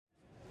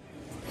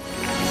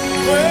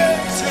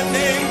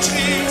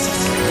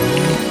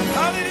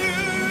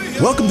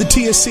Welcome to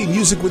TSC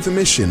Music with a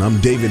Mission. I'm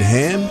David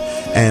Ham,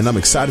 and I'm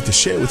excited to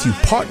share with you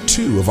part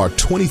 2 of our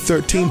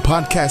 2013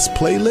 podcast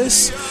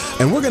playlist.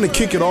 And we're going to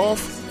kick it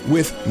off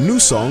with New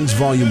Songs,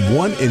 Volume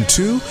 1 and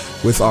 2,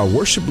 with our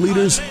worship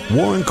leaders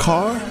Warren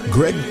Carr,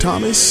 Greg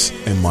Thomas,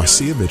 and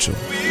Marcia Mitchell.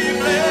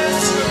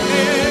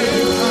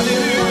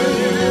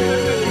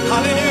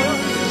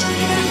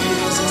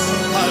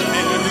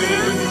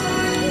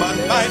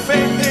 By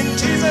faith in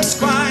Jesus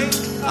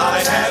Christ, I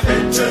have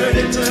entered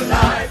into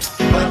life.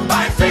 But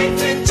by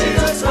faith in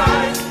Jesus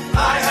Christ,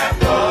 I have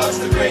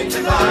crossed the great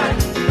divide.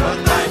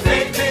 But by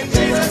faith in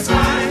Jesus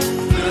Christ,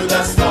 through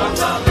the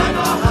storms of life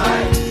are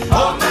high.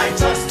 All my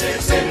trust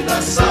is in the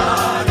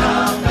Son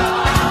of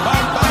God.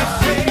 But by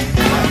faith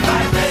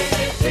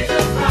in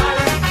Jesus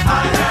Christ,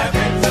 I have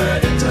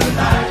entered into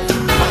life.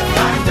 But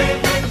by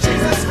faith in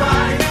Jesus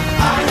Christ,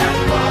 I have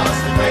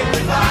crossed the great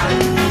divide.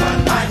 But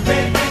by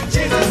faith in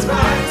Jesus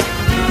Christ,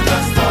 through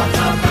the storms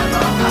of life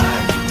are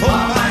high.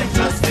 All my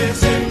trust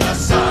is in the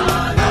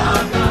Son.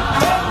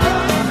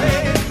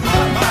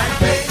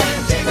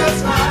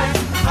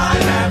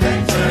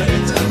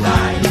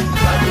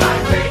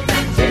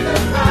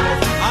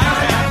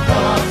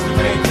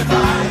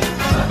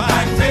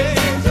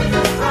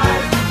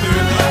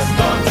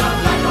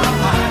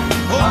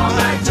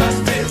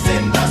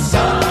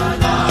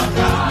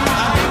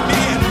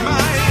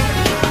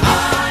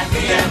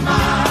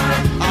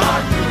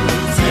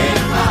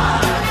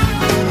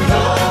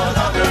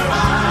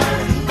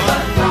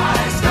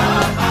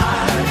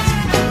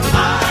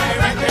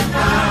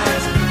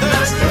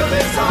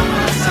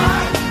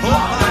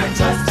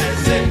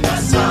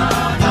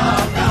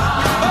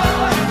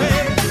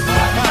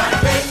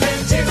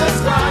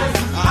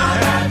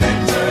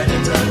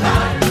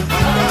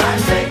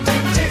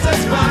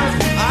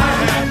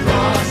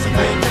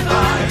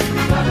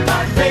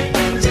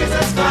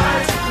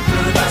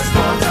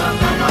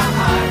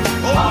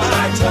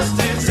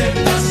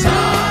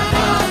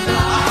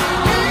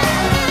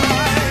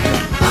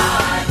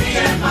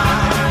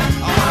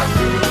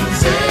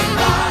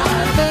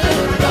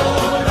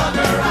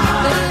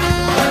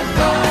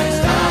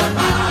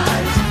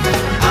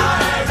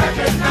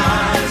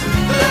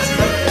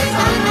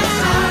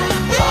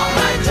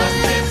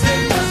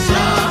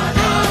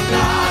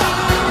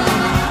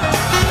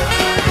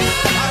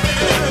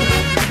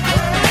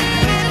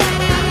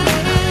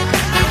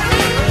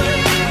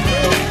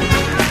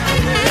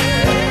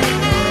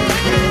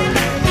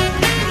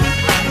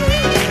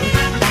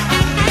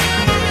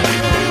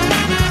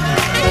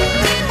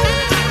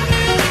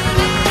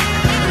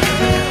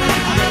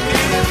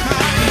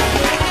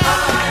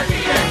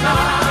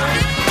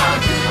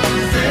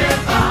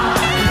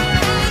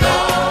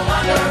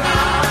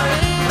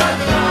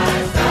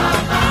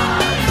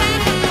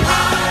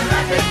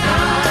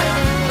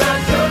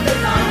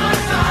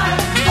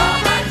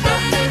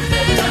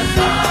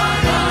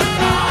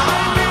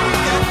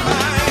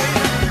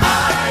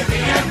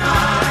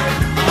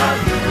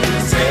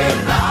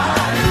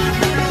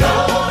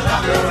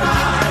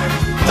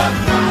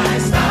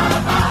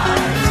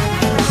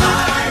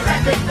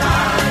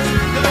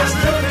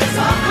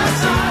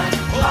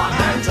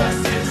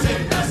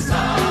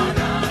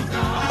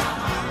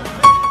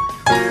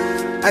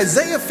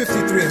 Isaiah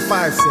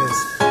 53:5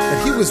 says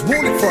that he was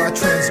wounded for our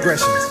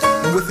transgressions,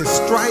 and with his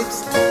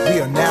stripes we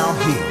are now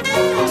healed. He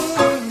was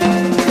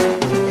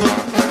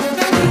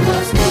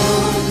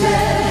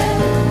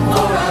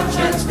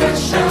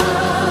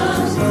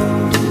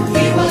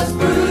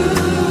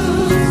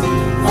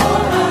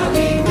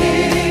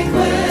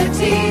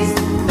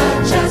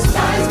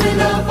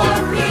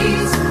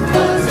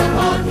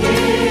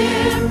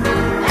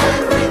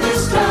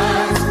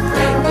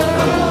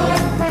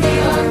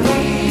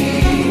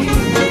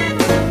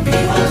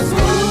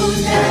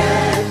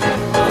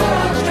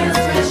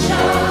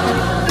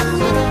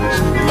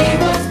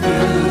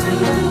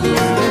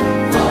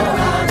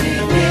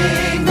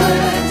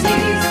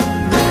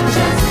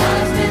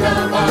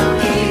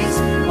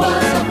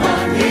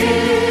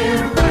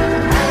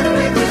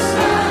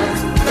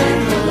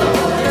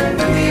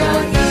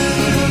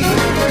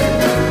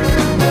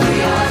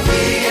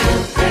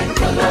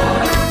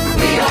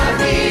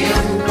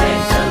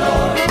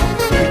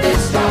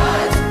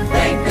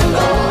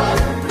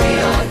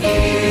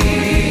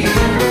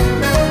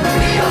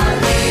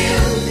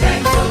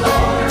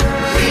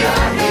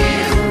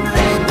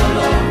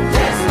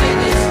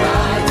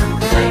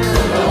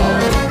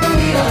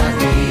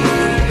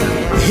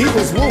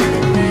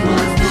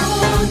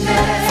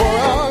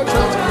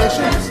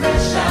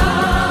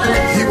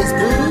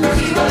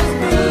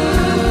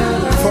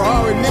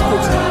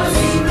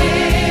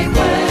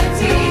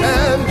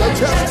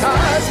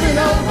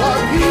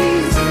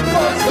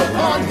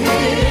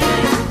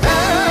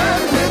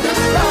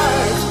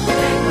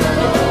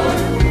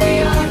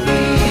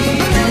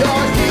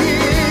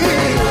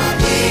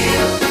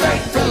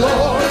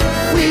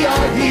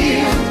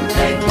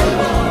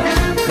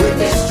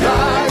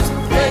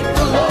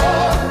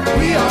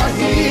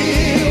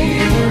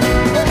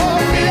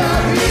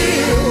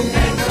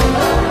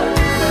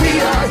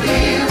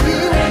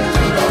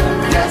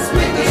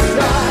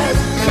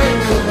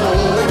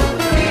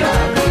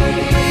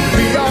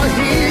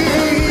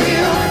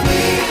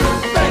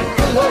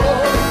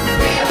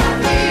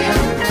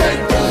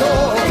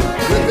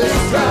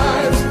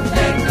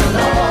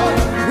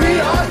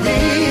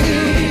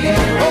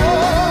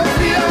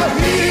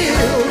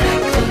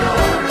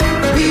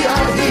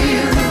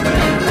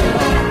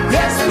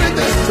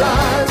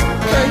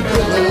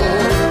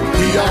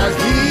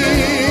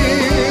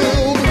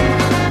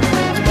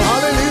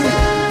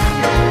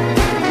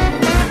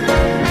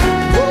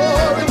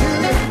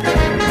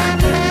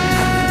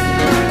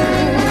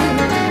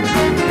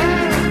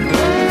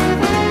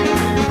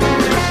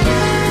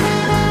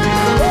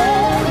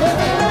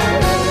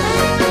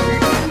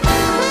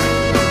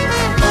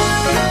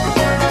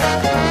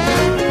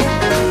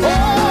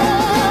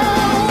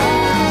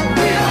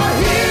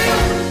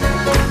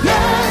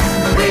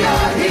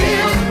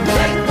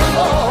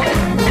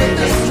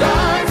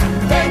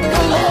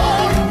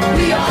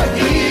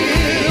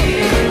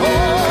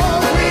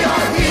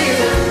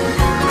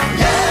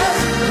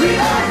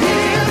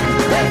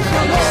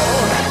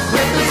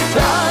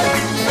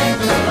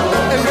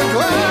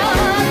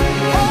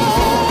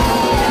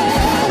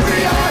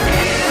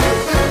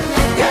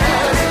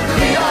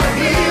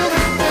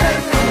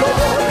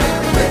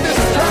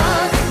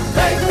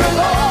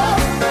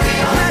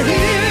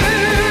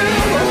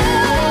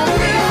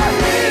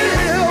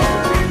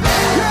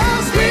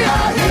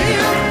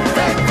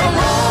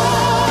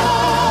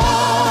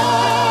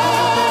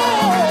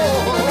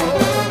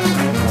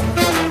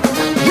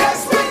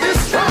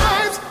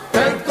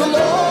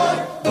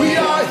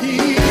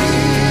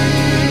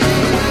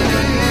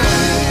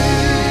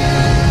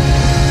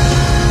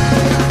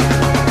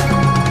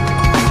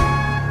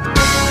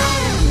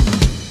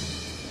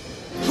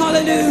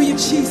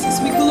Jesus.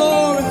 We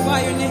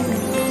glorify your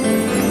name.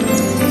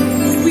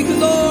 We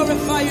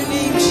glorify your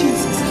name,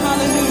 Jesus.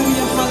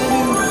 Hallelujah,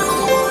 hallelujah.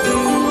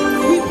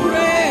 We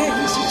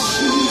praise you,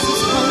 Jesus.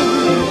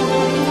 Hallelujah.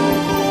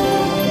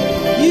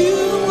 You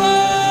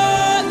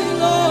are the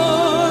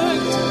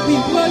Lord. We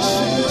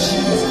worship you,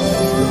 Jesus.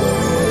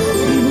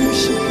 We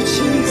worship you,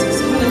 Jesus.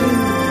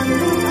 Hallelujah.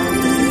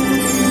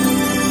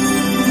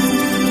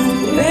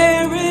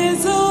 There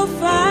is a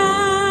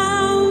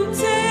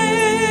fountain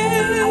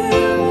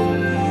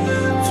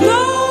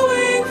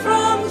flowing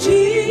from Jesus.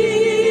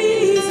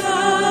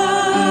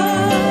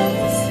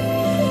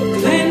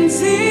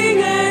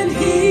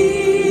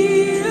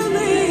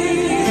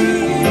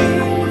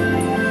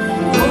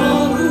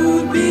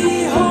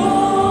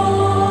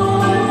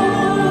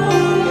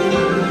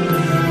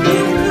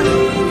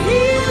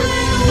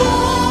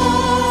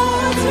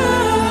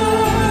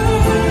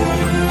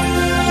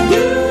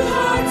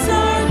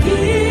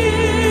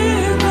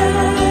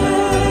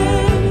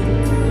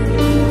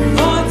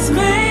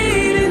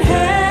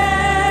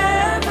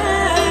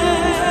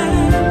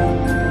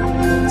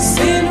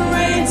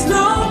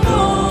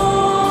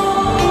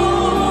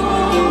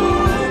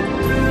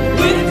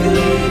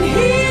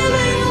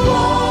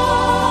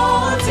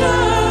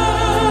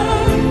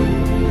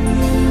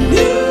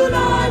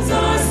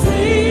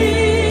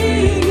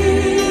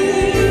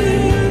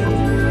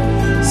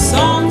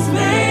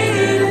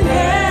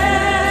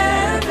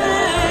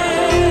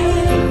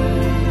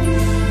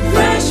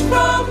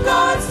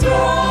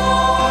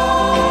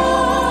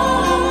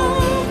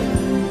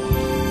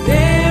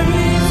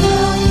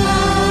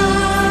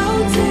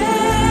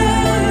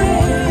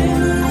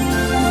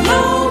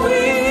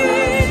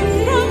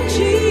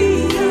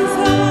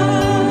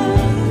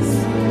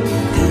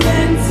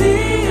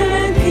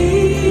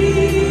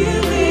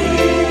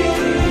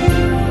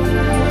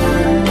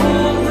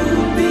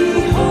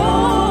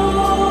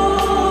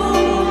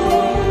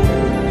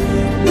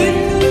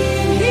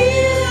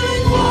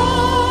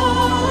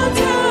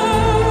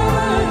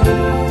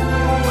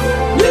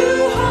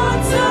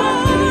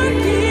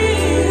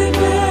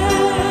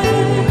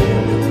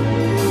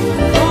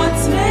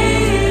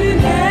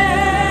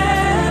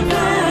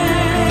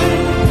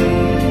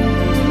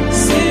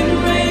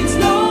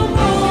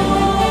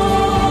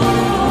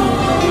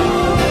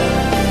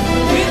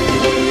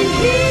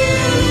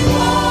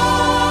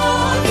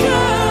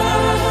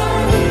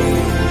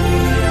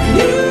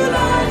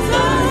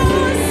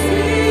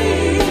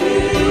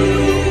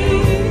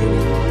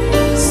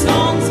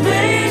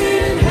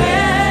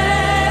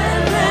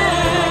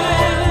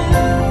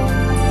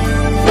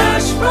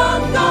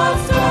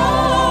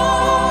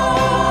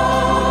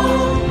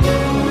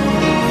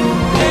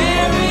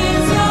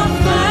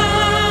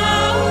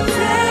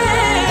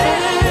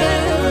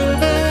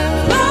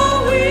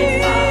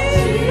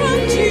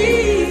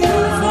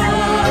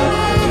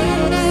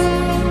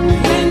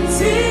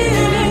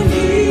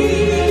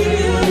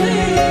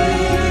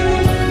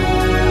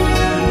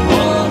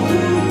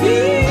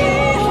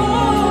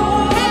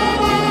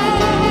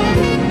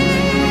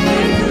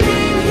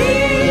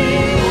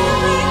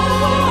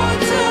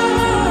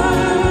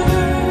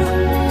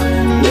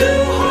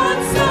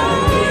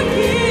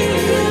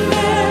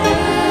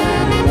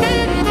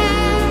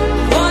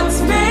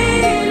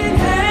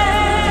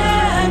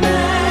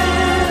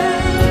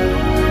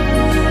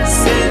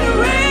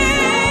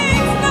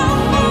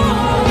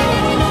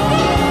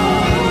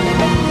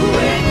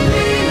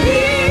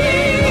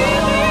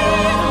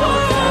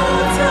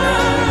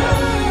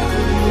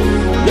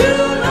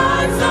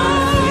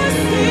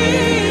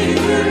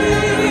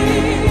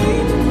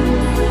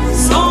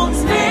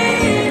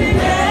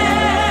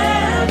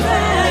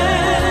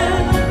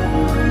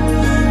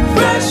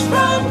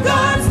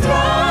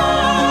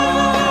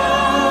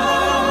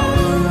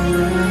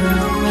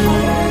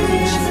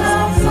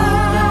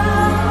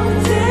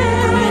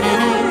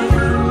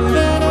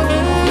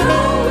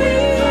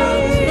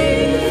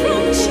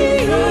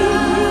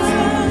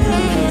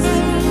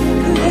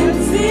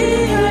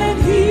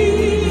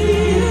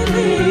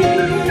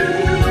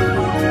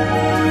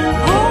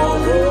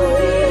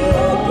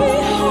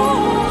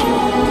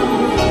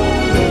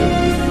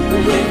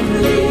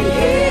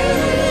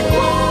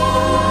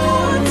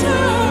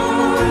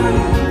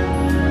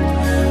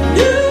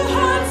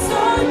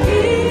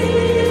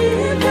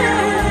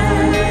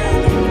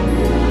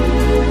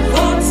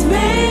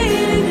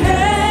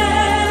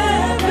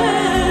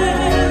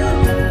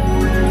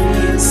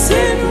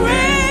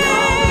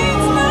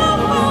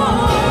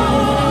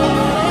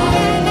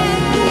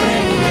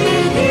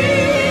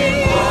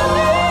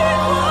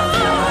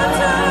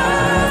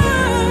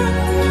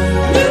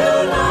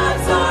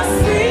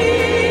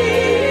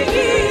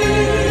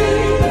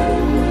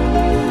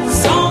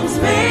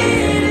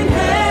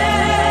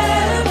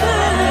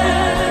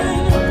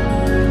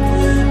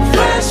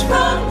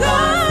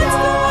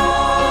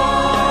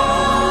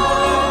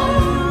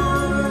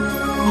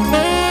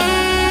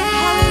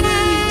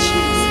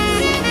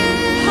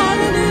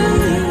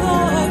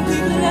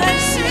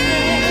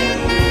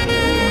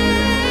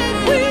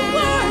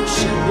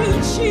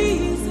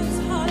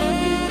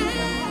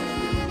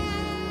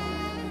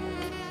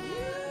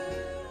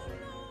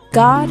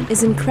 God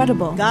is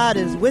incredible. God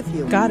is with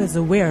you. God is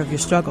aware of your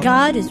struggle.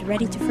 God is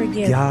ready to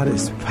forgive. God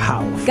is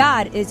powerful.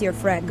 God is your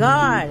friend.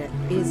 God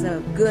is a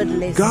good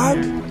listener.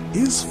 God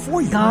is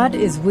for you. God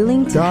is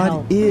willing to God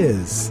help.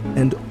 is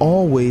and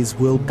always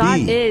will God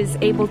be. is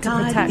able to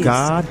God protect. is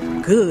God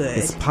good.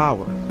 is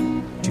power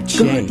to God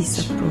change.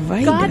 is a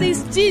provider. God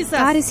is Jesus.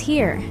 God is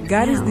here.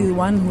 God is the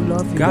one who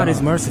loves you. God is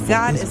merciful.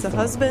 God is the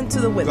husband to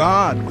the widow.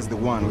 God is the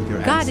one with your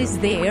God answer. is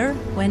there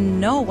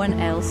when no one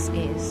else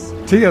is.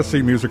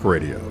 TSC Music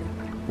Radio,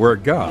 where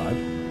God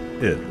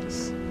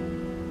is.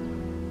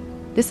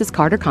 This is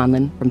Carter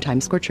Conlon from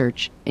Times Square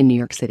Church in New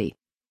York City.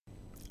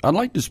 I'd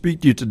like to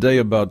speak to you today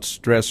about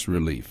stress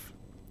relief.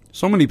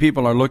 So many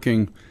people are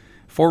looking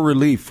for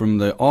relief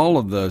from all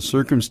of the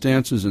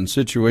circumstances and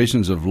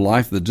situations of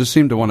life that just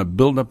seem to want to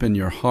build up in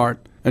your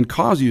heart and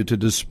cause you to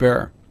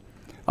despair.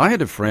 I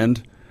had a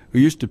friend who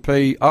used to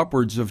pay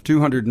upwards of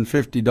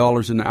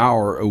 $250 an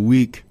hour a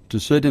week to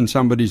sit in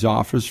somebody's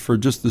office for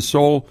just the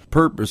sole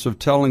purpose of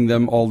telling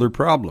them all their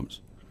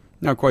problems.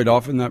 Now, quite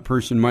often that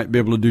person might be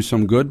able to do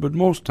some good, but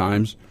most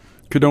times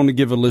could only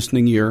give a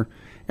listening ear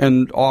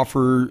and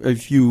offer a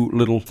few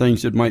little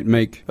things that might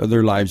make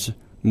their lives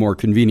more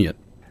convenient.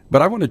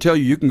 But I want to tell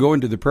you, you can go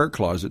into the prayer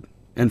closet,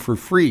 and for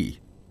free,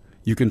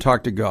 you can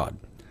talk to God.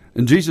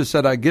 And Jesus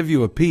said, I give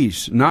you a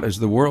peace, not as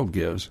the world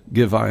gives,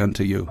 give I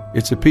unto you.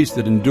 It's a peace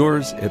that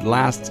endures, it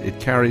lasts, it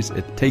carries,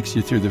 it takes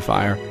you through the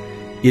fire.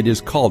 It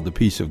is called the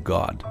peace of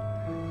God.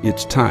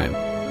 It's time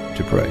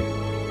to pray.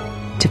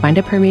 To find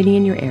a prayer meeting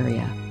in your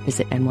area,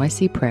 visit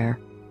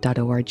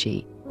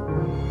nycprayer.org.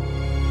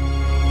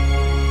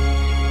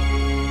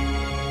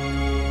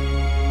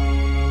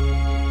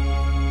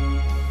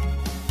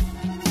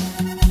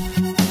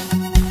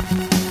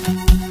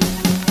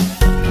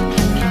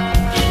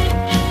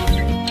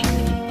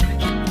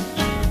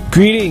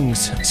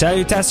 Greetings,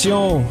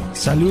 salutations,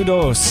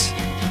 saludos,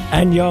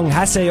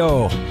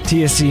 annyeonghaseyo,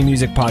 TSC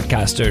Music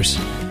Podcasters.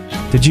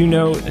 Did you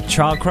know that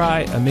Child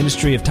Cry, a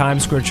ministry of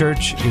Times Square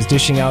Church, is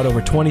dishing out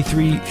over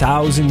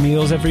 23,000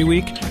 meals every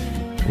week?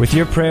 With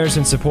your prayers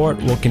and support,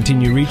 we'll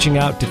continue reaching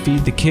out to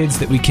feed the kids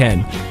that we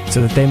can,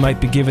 so that they might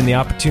be given the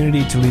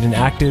opportunity to lead an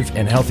active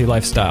and healthy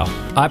lifestyle.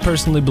 I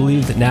personally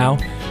believe that now,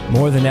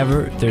 more than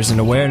ever, there's an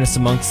awareness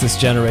amongst this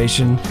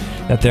generation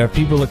that there are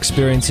people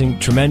experiencing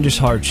tremendous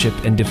hardship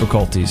and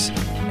difficulties.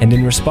 And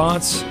in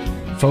response,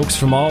 folks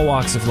from all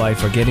walks of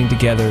life are getting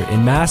together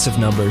in massive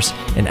numbers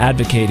and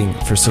advocating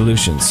for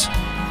solutions.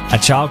 At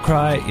Child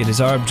Cry, it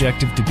is our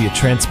objective to be a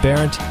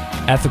transparent,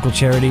 ethical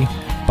charity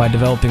by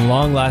developing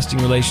long-lasting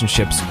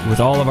relationships with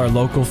all of our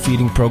local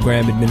feeding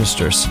program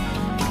administrators.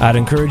 I'd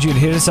encourage you to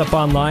hit us up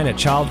online at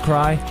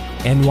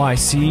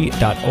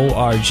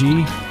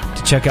childcrynyc.org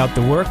to check out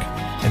the work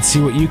and see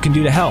what you can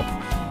do to help.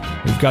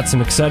 We've got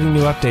some exciting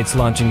new updates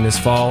launching this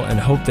fall and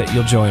hope that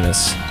you'll join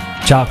us.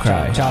 Child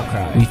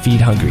Cry. We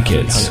feed hungry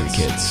kids.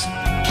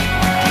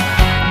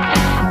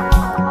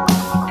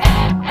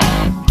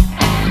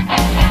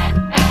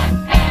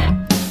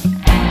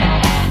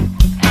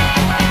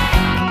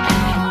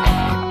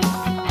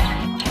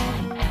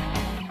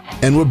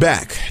 And we're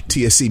back.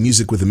 TSC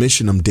Music with a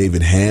Mission. I'm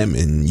David Ham,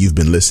 and you've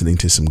been listening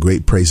to some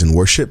great praise and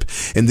worship.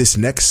 In this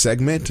next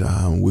segment,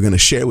 we're going to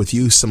share with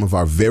you some of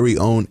our very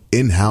own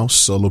in-house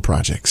solo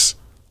projects.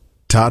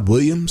 Todd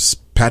Williams,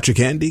 Patrick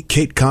Andy,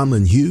 Kate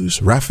Conlon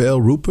Hughes, Raphael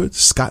Rupert,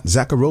 Scott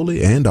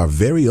Zaccaroli, and our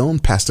very own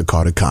Pastor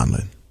Carter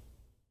Conlon.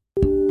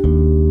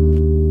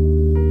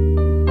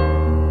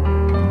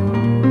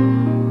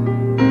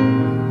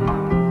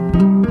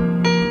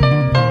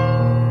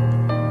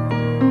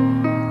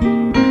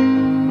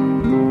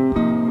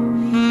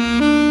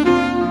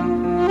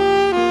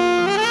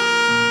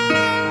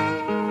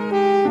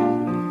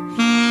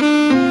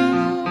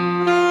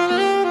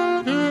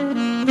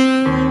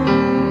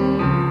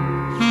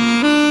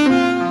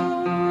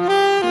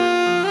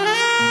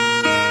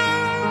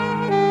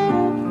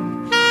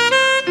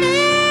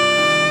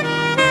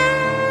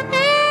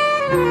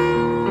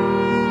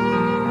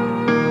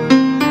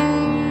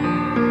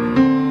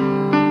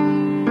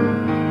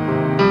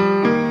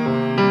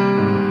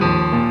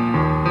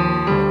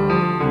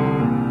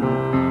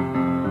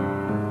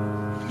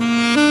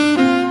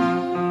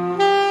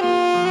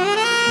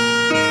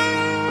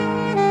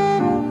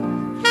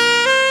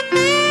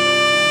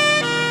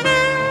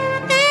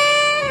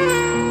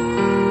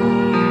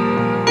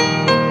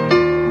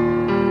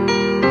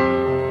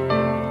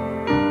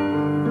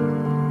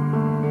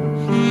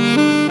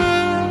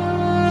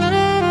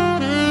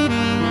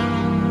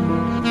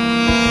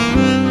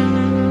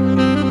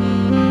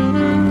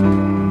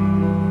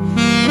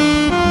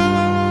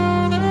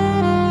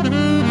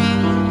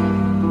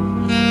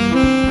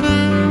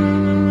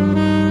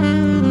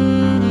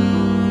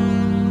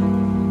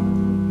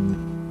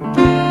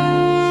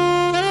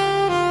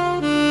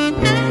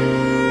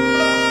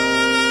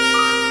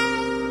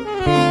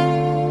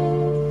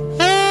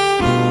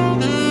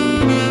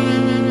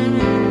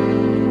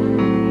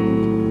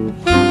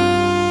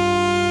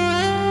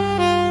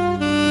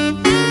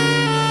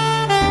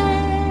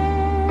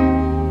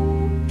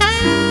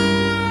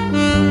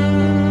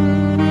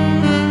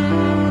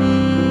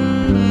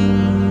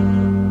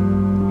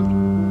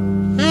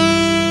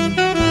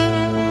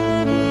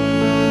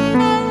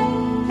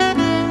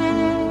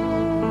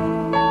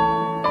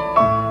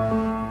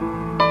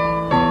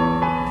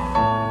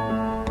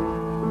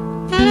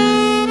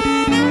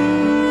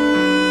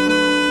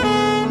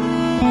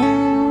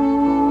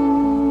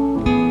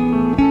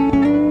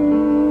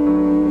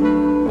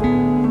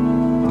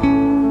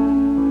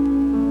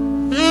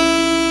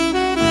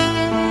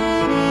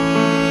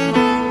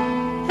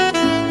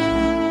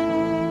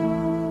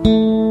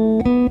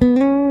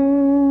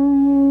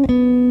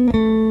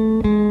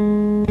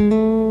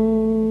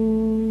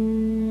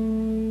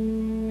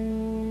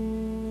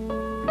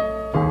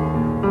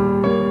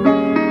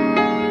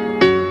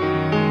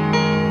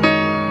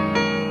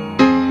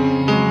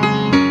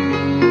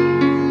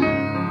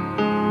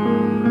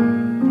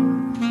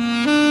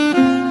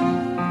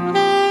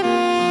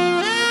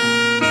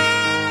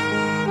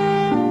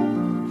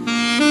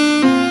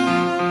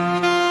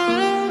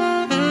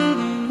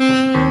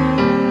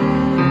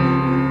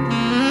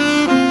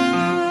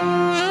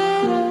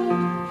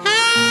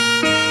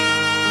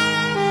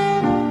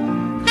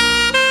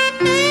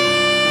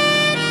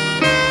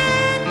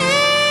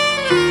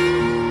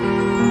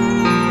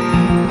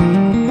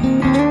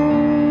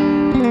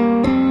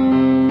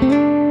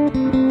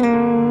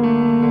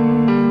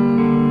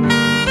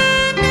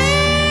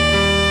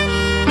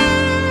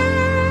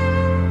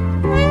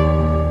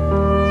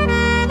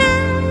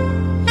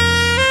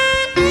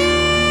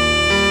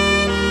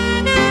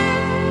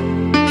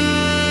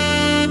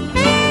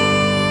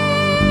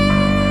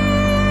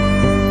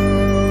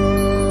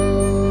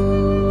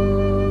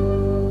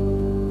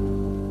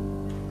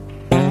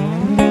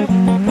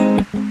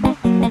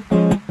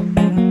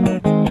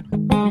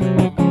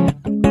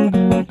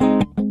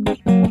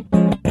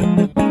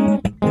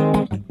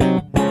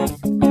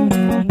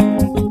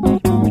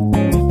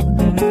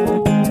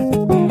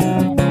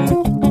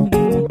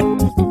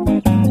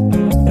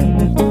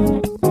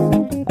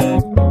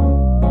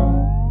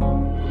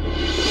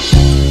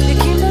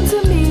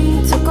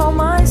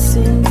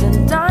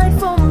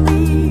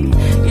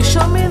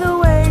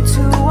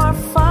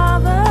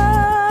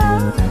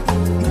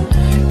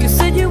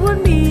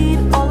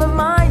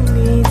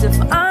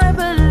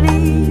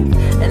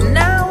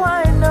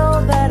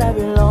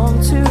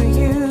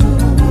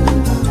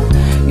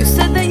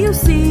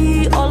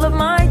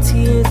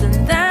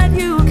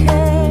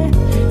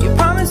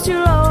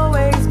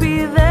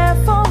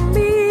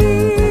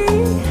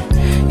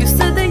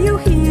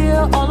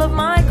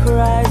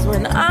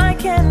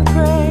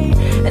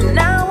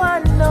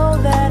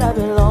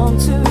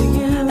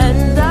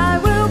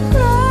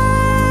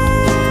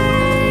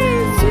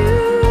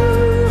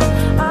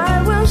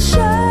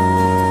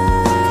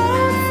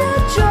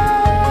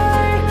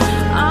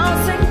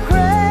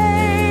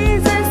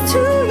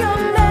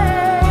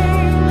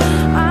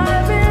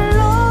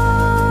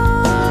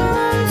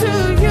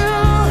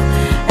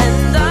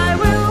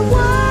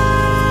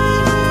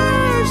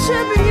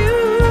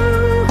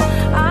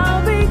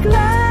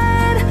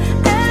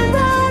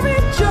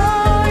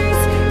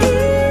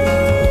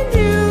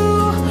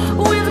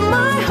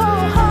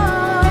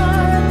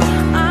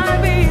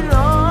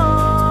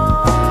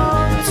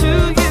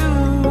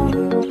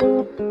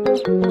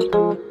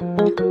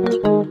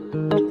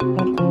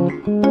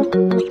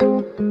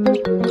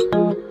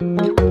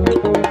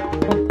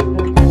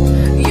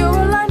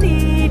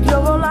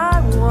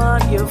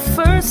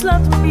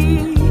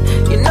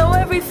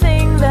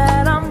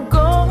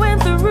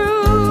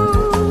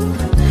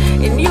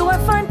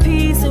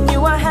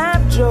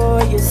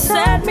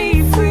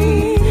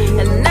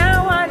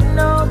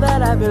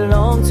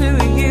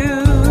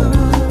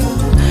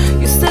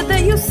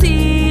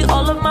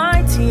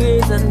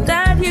 and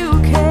that you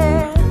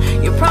care.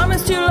 You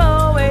promised you'll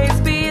always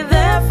be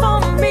there for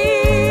me.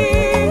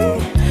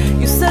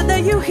 You said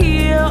that you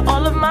hear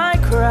all of my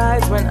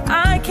cries when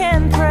I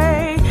can't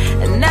pray.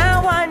 And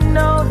now I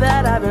know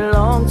that I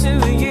belong to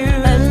you.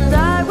 And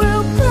I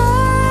will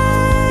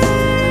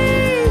praise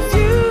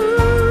you.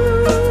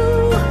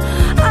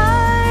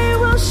 I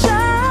will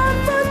shout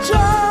for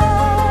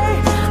joy.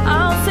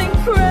 I'll sing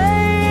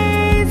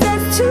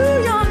praises to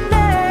your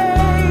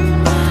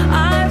name.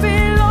 I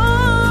belong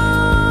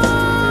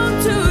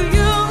to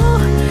you.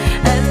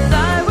 And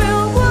I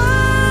will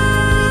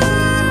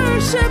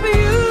worship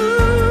you.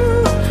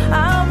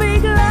 I'll be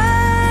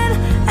glad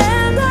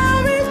and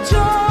I'll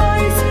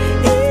rejoice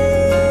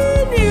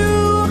in you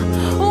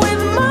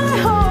with my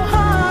whole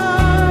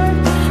heart.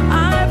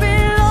 I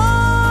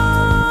belong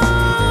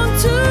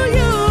to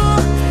you,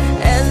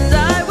 and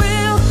I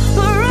will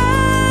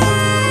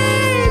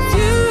praise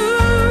you.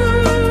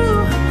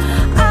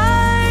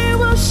 I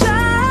will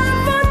shout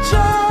for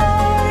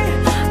joy.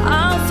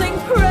 I'll sing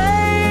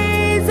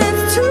praises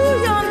to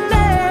your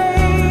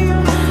name.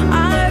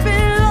 I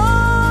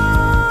belong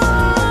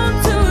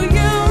to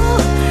you,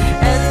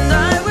 and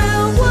I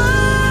will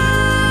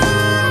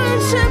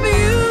worship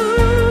you.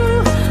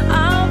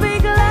 I'll be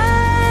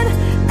glad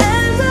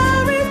and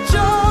I'll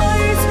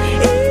rejoice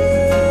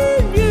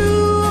in you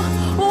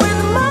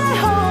with my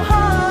whole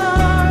heart.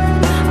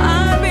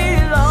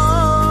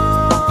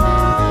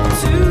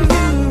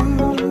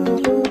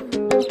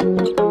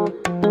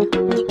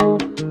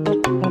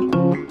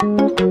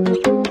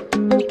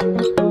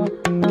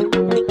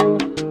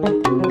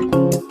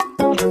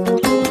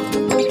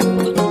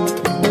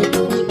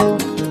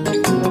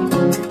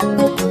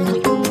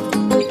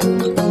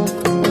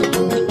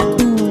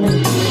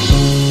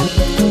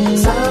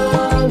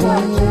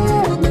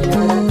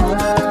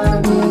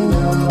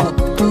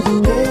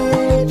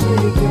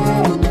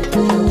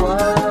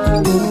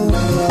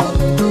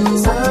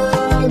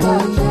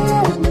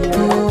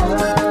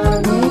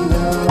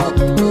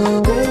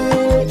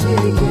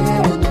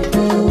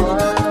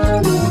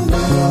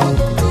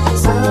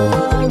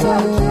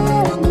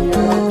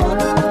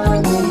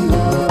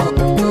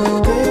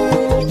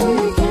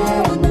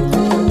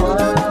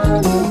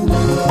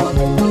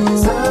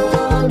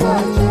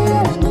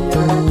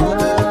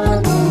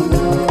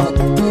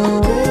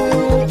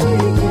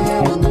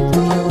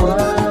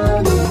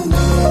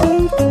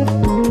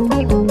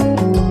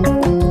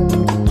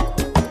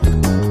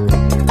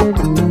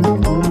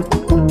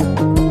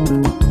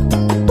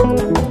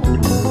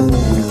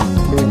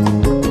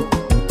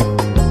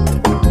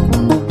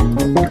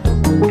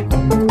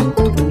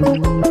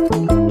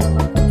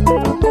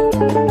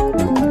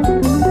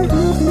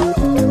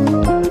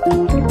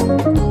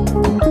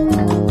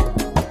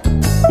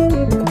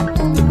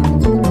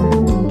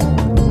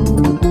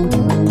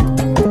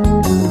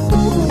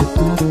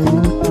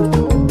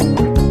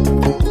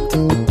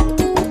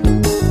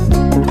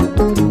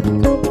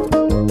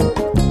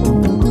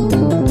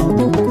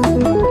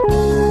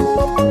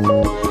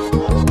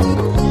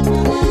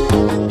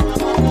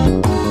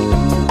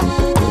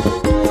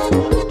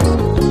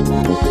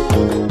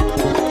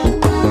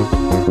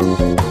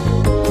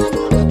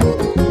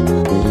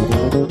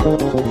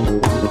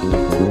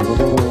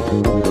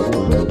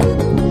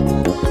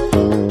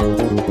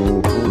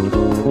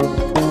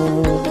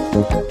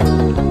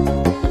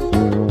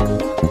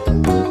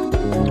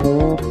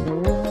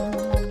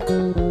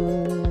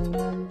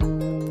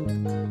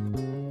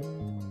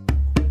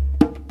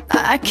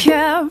 I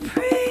can't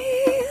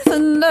breathe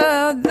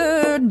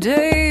another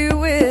day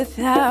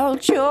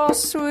without your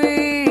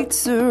sweet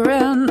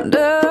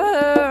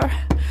surrender.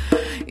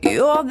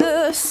 You're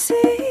the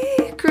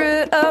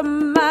secret of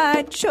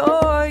my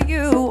joy.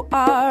 You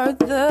are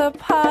the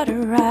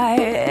potter, I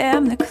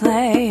am the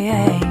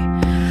clay.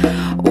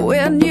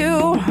 When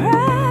you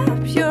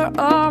wrap your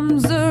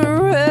arms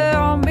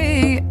around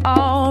me,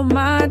 all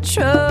my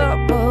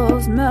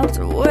troubles melt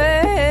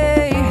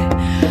away.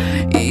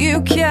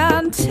 You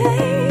can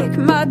take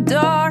my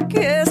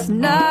darkest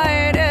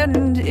night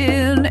and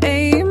in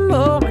a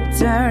moment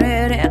turn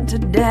it into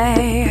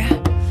day.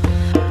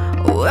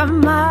 When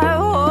my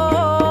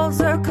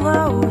walls are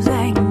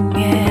closing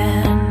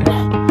in,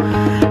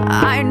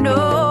 I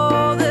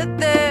know that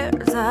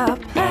there's a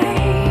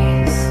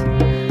place,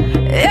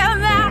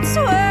 and that's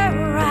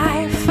where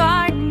I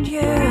find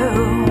you,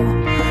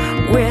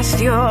 with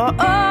your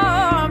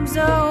arms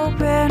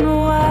open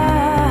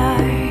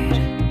wide.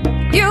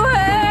 You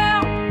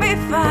help me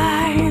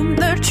find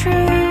the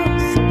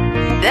truth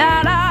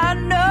that I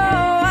know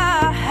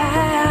I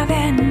have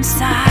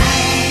inside.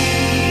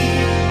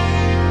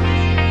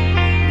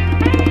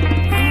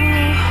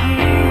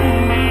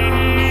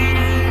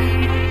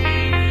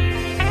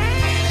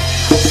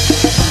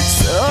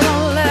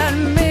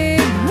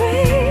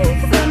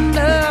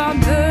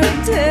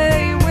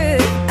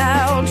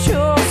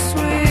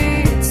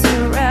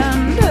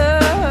 Surrender.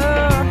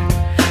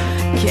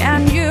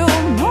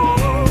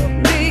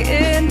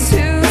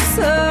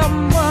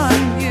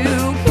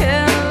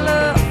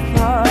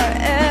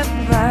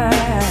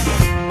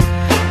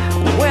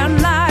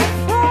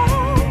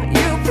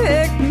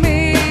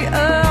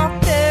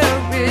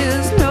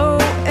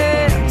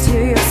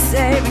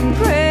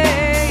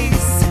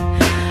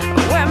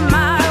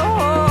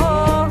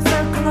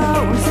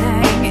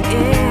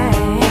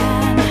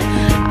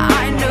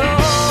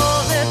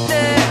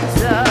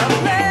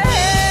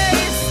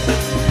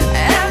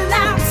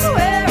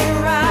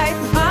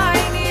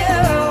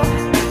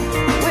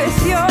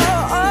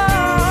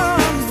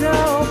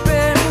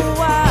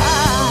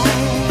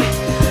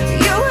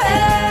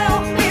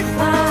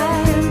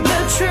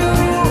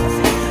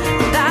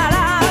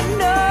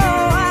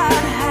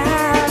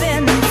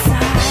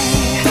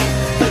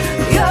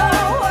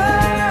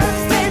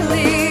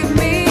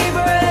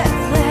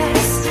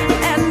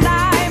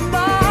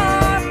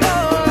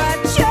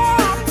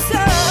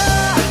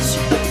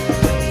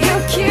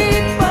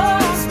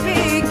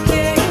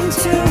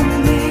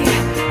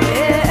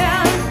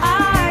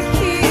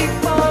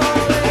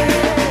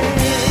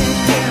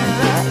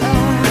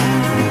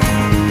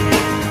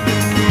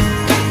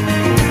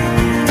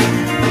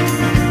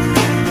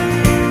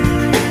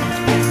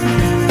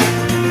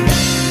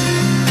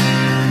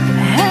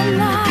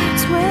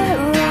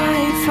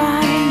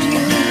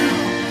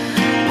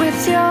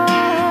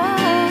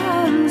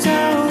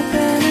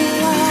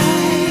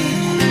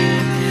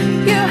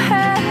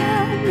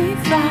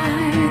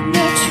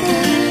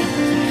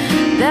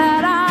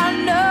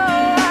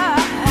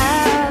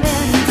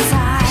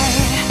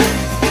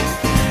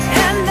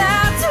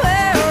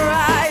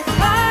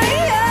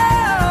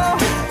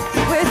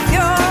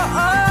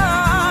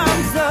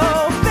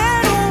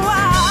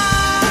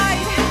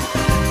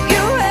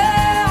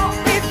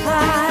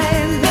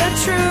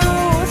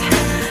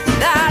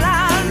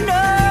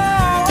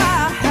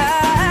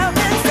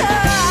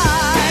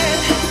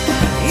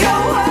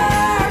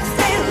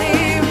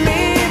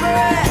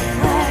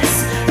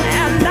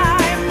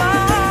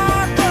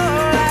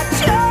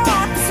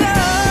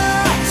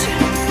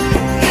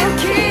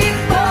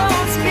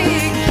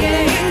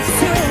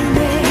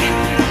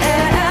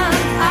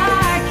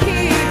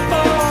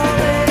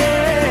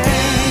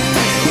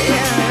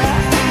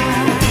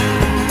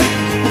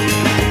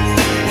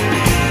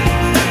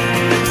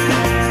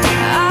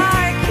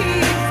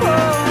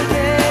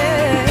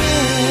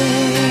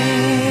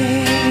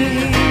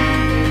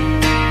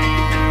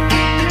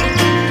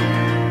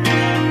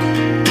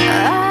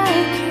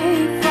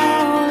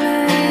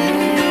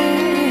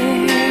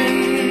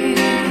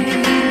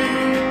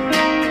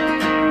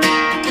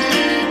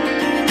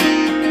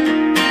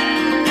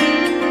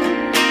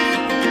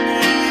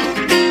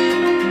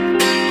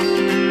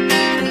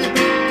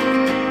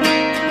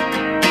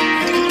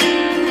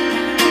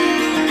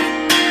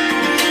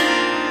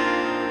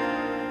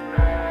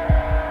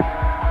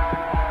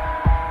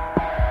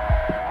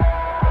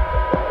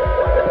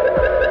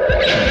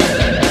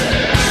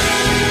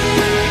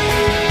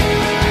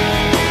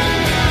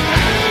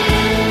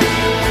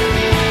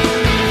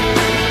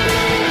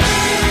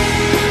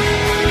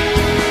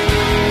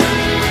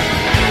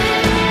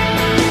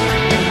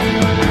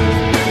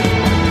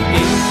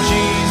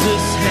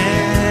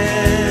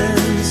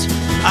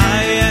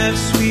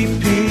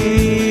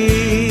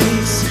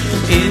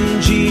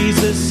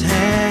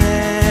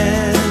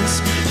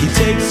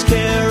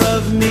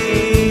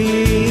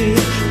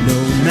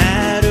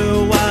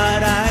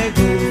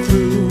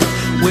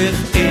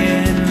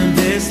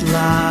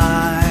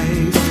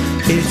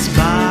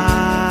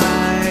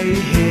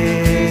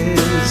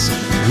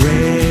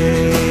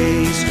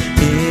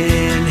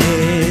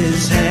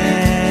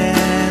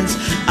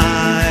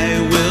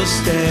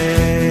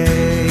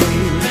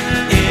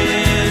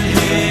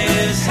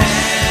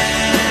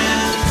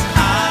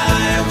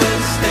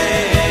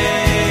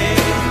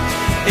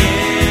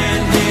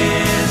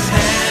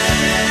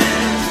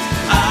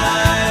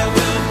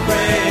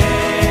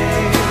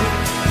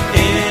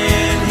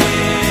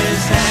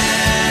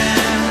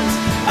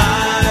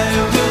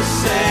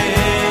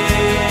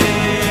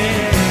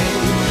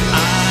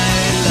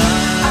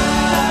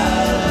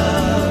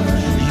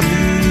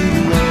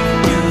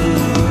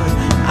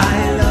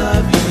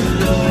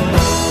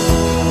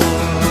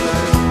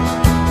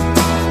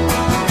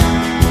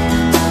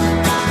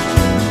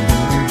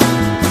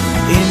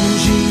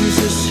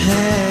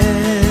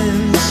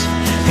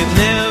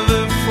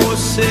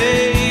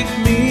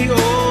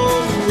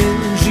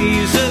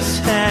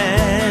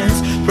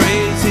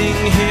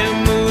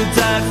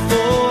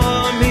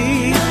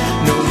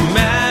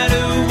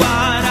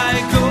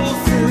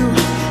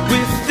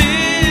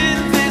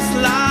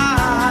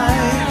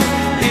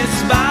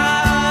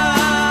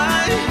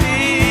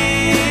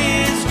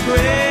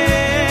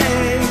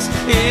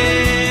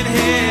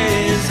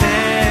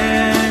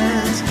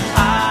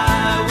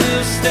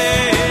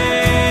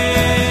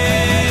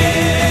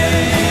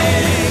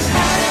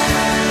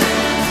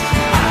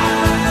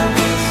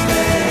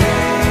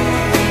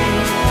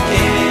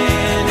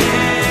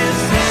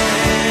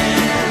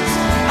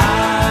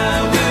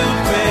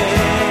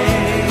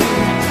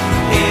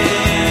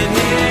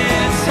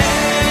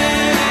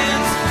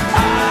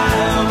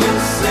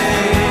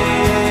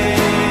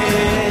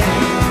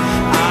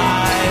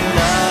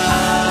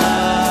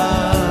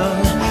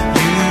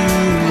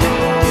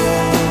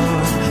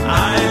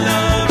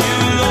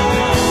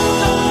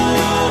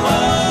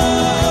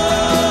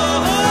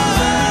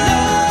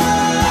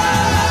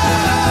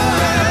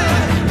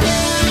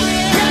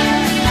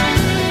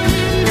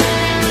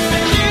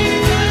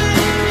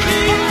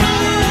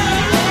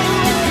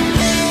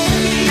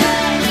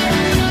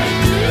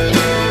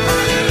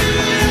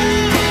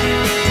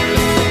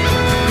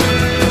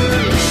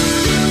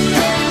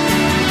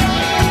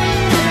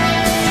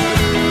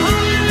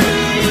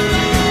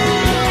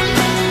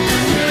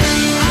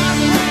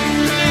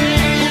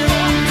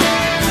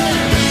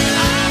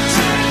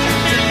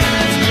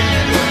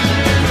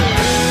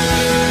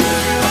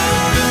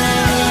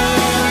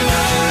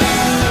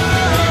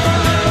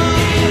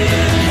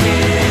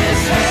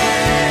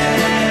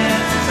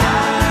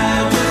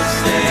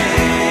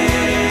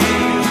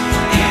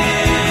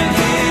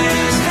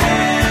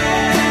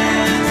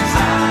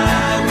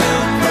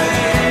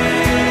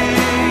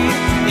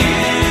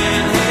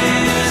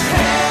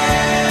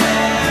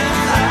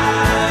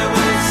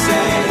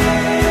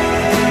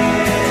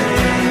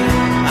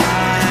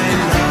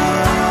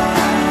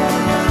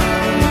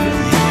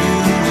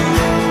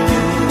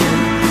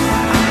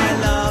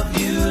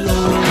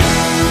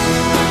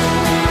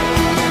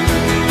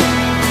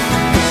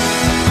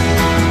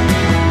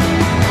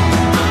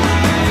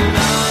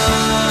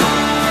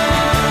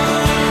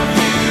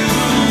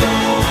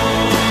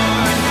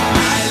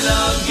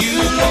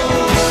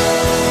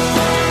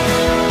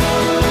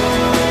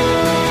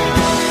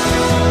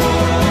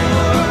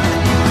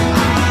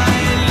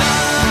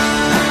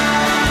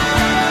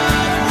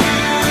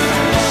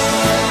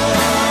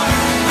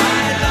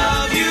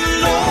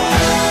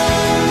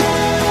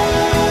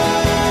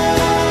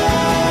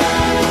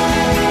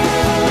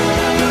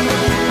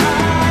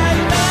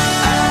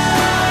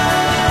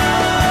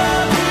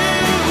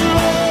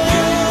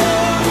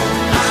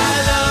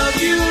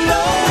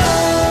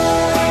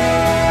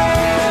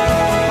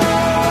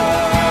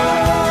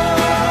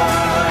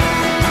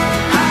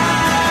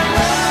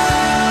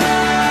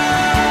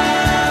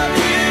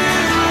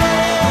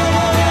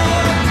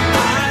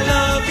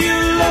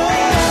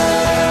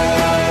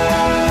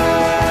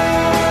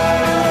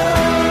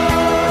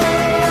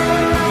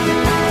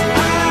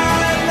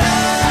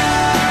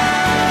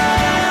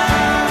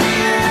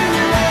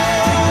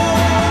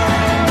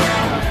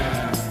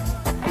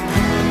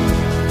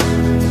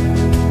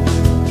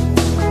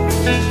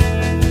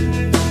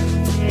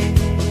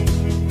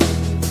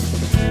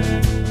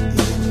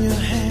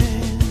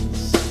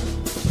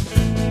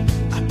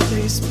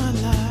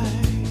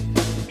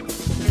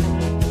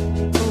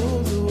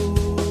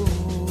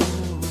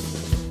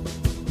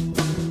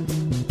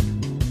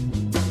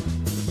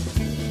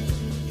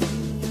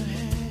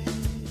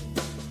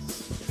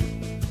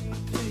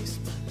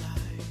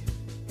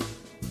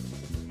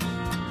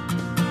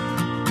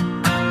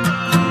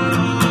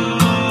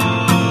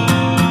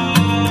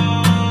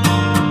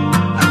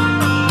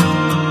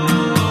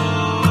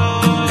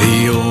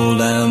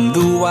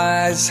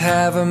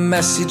 a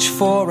message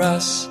for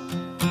us.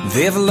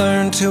 They've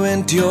learned to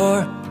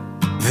endure.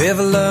 They've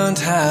learned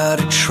how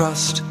to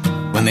trust.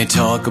 When they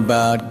talk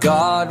about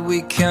God,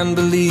 we can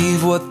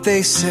believe what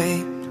they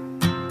say,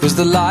 'cause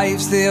the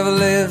lives they've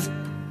lived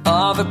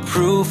are the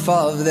proof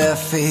of their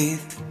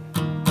faith.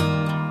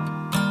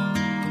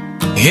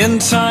 In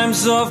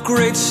times of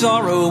great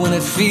sorrow, when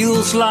it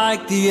feels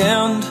like the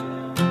end,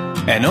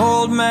 an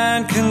old man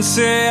can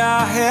say,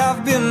 I have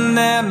been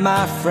there,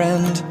 my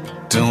friend.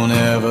 Don't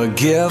ever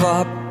give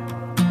up,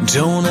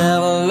 don't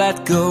ever let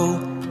go.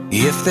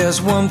 If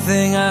there's one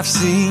thing I've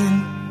seen,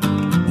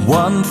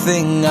 one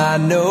thing I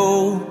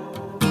know,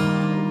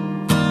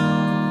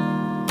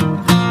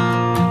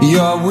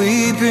 your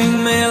weeping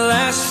may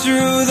last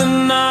through the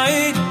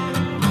night,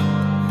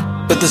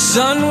 but the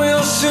sun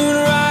will soon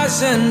rise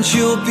and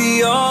you'll be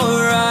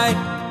alright.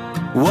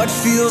 What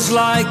feels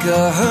like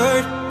a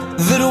hurt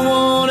that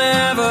won't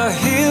ever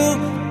heal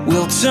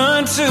will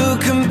turn to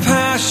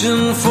compassion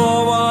for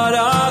what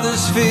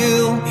others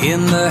feel.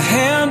 In the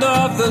hand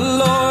of the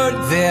Lord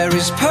there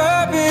is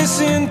purpose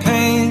in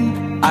pain.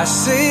 I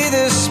say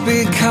this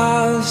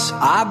because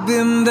I've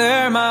been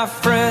there, my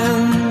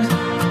friend.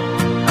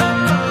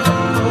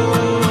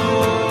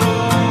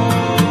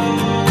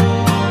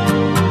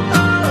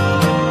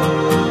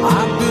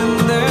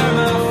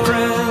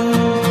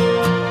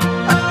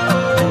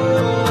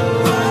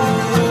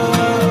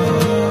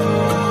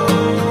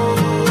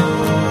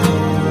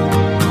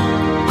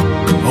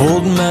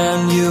 Old man,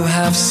 you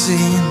have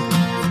seen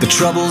the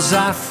troubles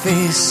I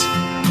face.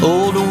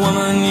 Older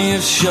woman,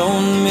 you've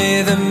shown me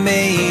the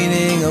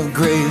meaning of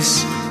grace.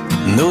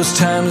 In those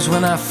times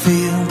when I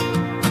feel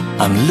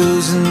I'm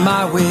losing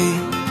my way,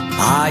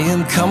 I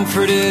am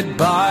comforted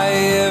by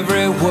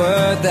every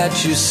word that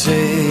you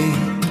say.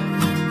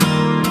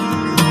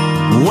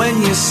 When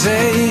you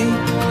say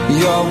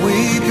your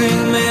weeping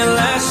may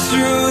last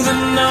through the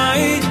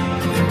night,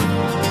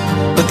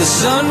 but the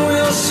sun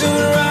will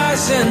soon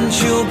rise and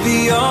you'll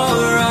be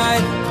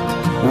alright.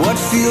 What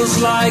feels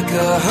like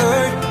a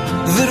hurt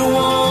that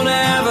won't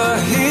ever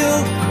heal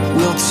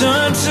will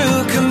turn to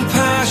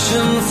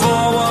compassion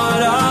for what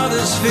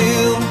others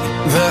feel.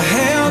 The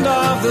hand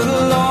of the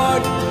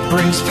Lord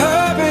brings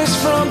purpose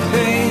from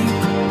pain.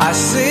 I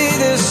say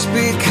this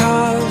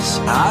because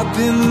I've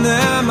been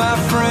there, my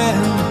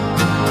friend.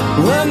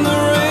 When the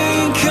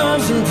rain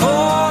comes and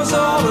pours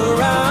all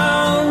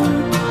around,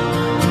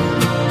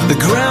 the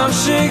ground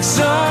shakes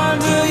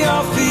under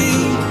your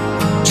feet,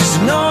 just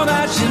know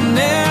that you're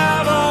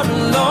never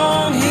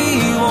alone. He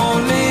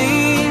won't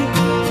leave,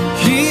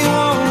 he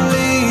won't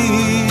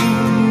leave.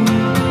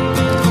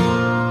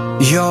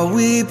 Your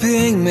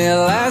weeping may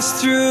last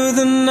through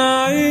the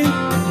night,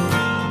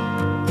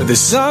 but the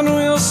sun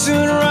will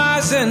soon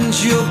rise and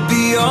you'll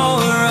be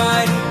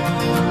alright.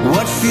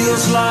 What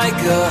feels like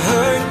a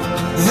hurt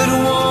that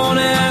won't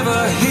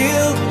ever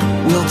heal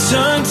will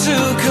turn to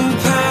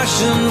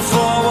compassion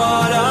for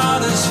what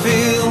others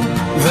feel.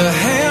 The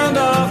hand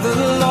of the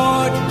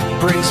Lord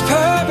brings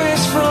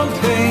purpose from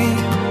pain.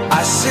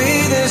 I say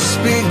this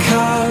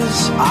because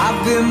I've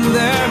been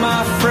there,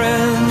 my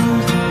friend.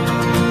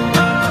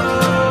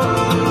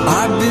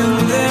 I've been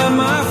there,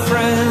 my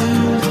friend.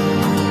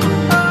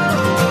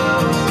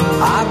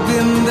 I've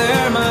been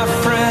there, my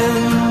friend.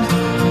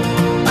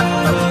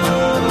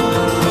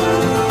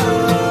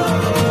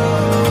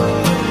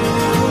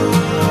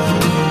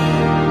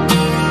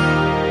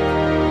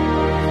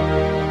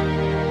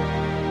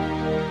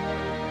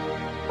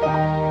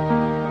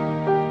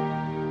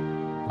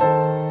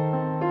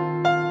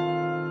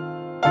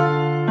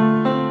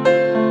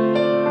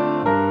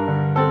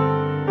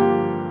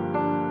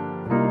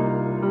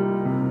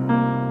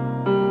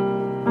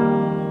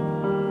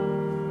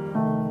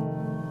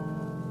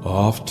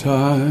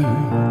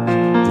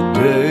 Oftentimes the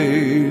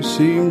day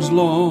seems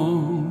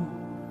long,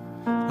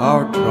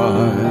 our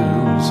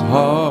trials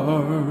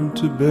hard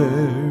to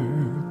bear.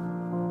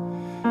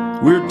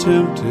 We're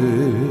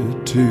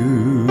tempted to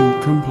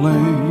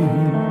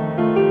complain,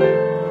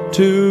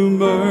 to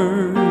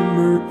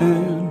murmur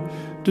and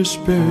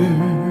despair.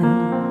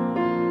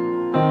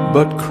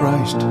 But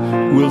Christ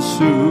will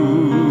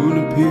soon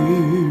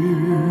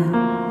appear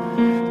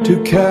to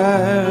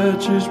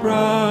catch his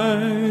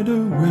bride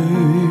away.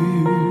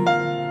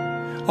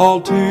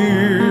 All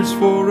tears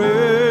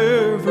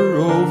forever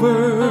over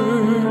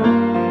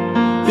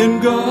in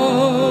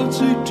God's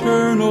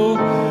eternal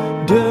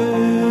day.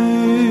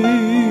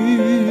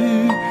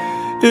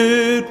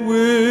 It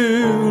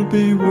will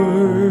be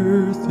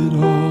worth it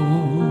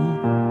all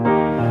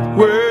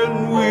when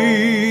we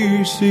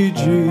see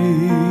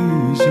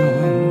Jesus.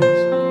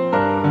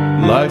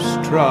 Life's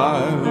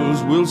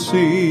trials will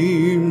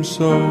seem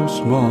so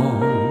small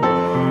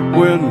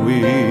when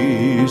we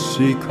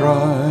see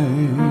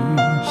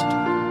Christ.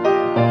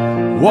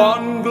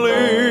 One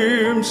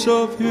glimpse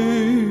of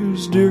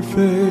his dear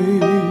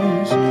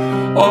face,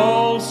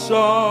 all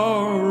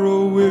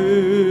sorrow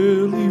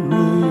will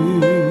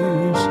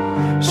erase.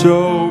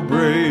 So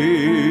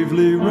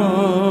bravely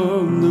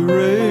run the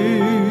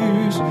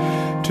race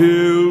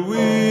till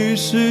we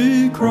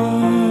see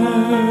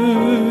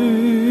Christ.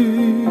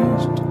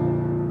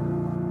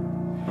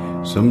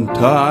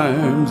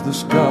 Sometimes the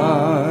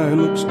sky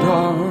looks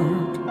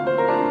dark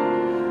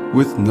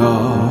with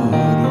not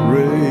a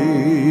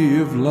ray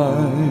of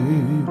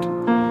light.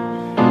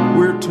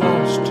 We're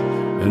tossed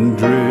and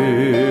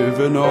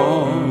driven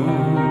on,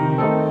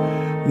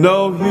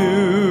 no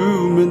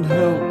human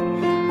help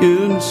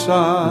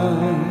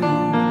inside,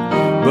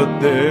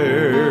 but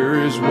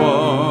there is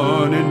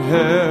one in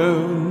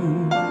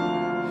heaven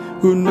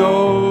who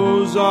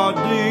knows our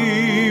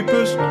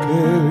deepest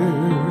care.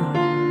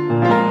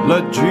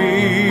 Let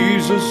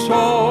Jesus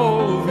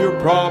solve your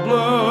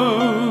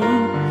problem.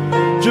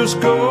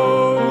 Just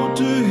go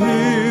to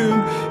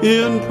Him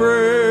in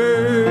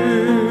prayer.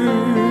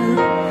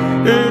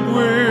 It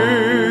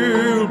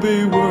will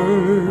be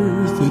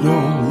worth it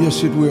all.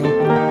 Yes, it will.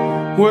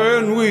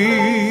 When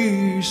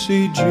we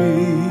see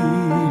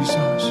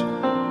Jesus,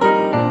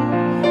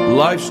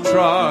 life's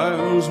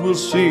trials will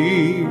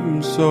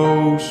seem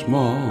so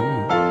small.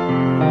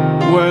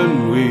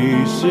 When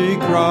we see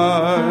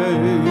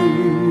Christ,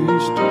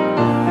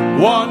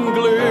 one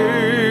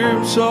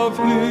glimpse of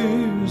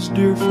His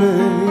dear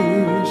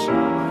face,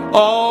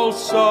 all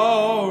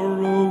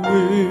sorrow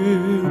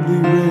will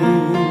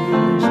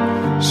erase.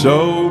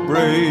 So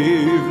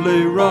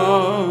bravely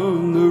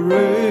run the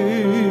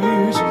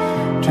race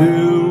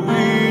till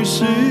we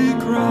see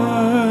Christ.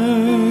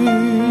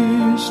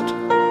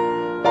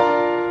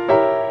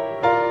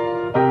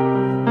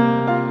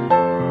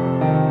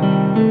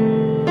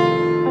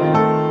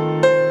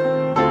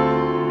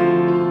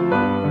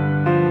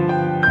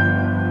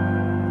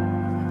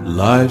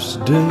 Life's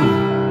day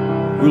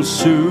will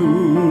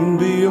soon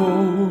be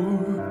o'er,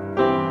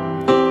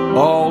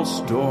 all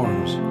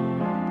storms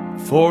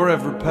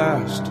forever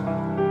past,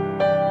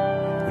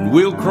 and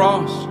we'll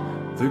cross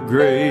the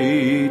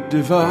great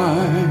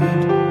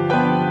divide.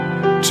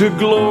 To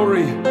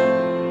glory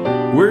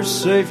we're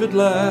safe at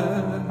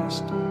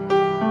last.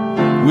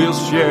 We'll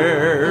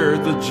share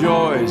the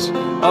joys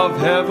of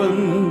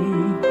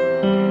heaven.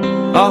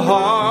 Our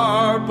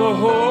harp will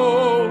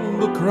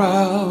hold the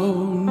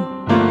crown.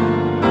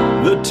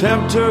 The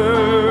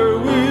tempter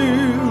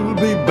will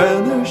be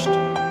banished,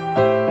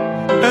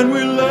 and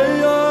we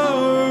lay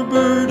our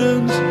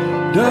burdens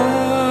down.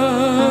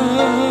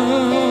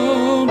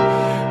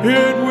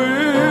 It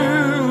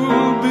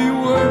will be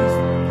worth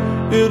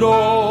it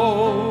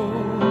all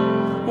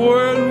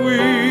when we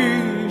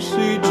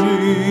see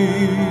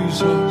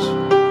Jesus.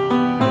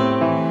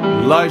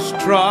 Life's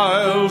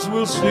trials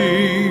will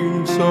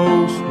seem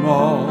so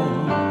small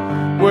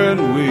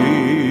when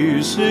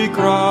we see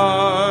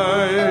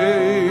Christ.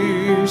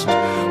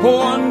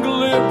 One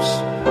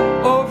glimpse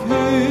of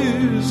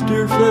His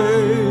dear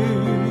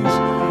face,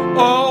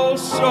 all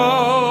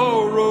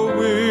sorrow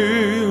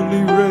will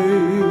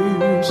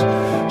erase.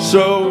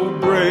 So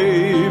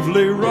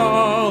bravely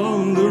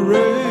run the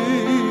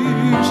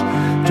race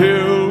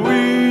till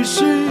we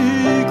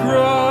see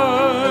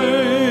Christ.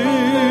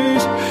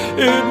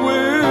 It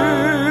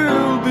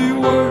will be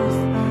worth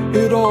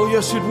it all.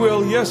 Yes, it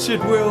will. Yes,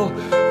 it will.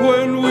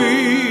 When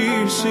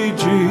we see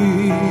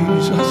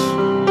Jesus.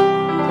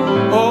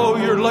 Oh,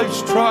 your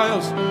life's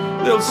trials,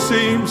 they'll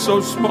seem so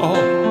small.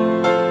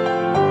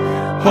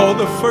 Oh,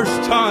 the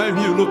first time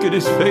you look at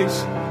His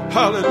face,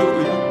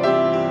 hallelujah.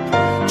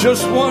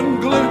 Just one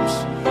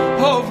glimpse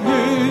of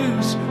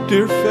His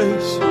dear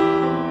face,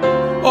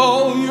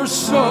 all your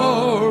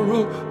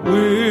sorrow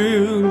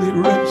will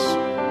erase.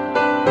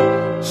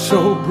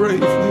 So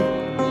bravely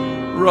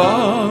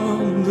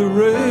run the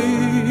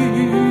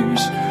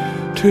race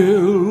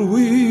till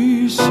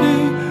we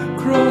see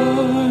Christ.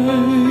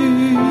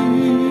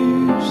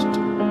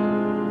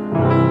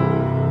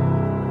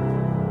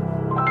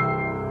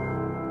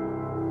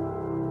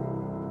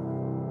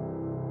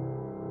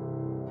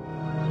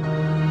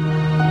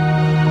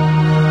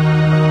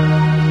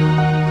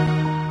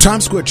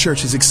 Times Square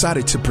Church is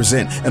excited to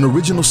present an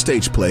original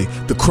stage play,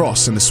 The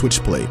Cross and the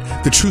Switchblade,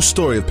 the true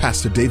story of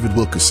Pastor David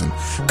Wilkerson,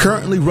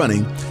 currently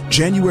running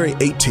January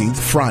 18th,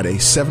 Friday,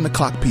 7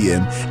 o'clock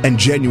p.m., and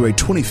January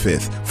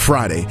 25th,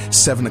 Friday,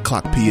 7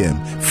 o'clock p.m.,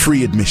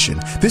 free admission.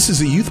 This is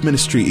a youth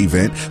ministry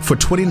event for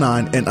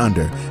 29 and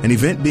under, an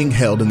event being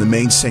held in the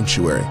main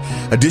sanctuary.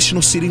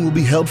 Additional seating will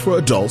be held for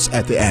adults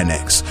at the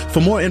annex. For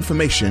more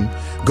information,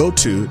 go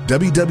to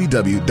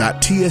www.tscnyc.com.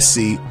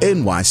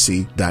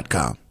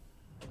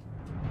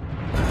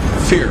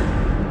 Fear.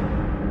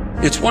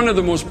 It's one of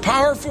the most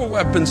powerful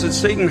weapons that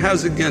Satan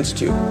has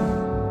against you.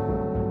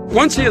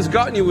 Once he has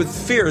gotten you with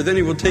fear, then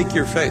he will take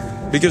your faith,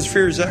 because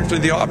fear is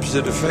actually the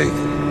opposite of faith.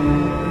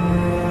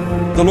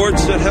 The Lord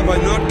said, "Have I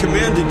not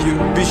commanded you?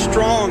 Be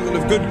strong and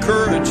of good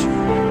courage.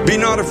 Be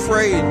not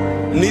afraid,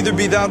 neither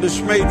be thou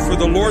dismayed, for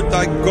the Lord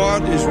thy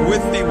God is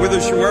with thee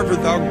whithersoever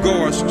thou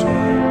goest."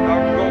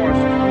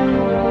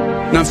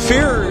 Now,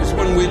 fear is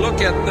when we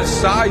look at the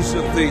size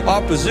of the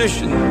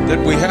opposition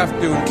that we have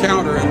to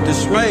encounter, and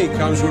dismay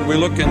comes when we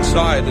look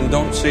inside and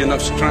don't see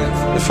enough strength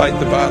to fight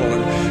the battle.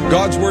 And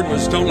God's word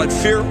was, don't let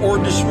fear or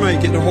dismay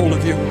get a hold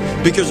of you,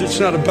 because it's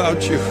not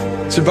about you.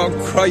 It's about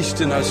Christ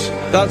in us.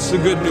 That's the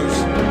good news.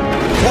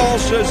 Paul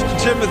says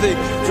to Timothy,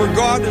 for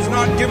God has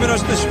not given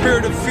us the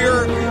spirit of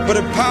fear, but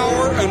of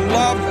power and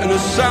love and a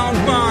sound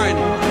mind.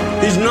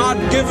 He's not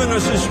given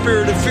us a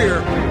spirit of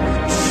fear.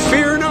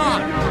 Fear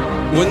not.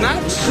 When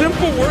that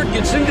simple word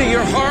gets into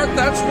your heart,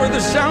 that's where the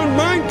sound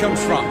mind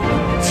comes from.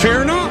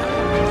 Fear not.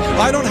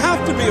 I don't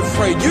have to be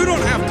afraid. You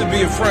don't have to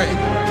be afraid.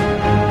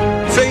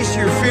 Face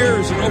your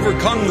fears and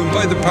overcome them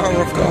by the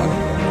power of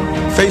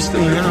God. Face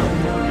them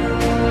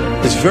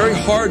now. It's very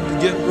hard to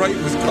get right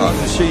with God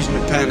in a season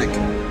of panic.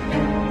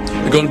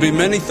 There are going to be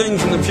many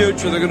things in the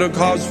future that are going to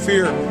cause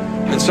fear.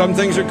 And some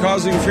things are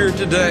causing fear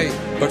today.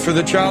 But for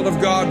the child of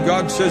God,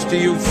 God says to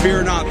you,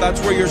 fear not. That's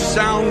where your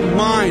sound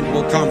mind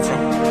will come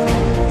from.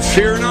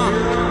 Fear not.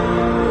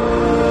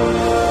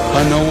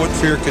 I know what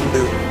fear can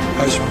do.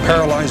 I was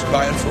paralyzed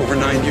by it for over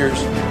 9 years.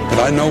 But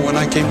I know when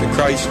I came to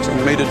Christ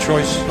and made a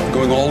choice of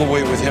going all the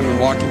way with Him and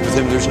walking with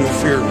Him, there's no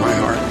fear in my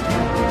heart.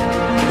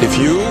 If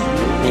you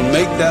will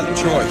make that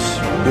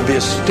choice, you'll be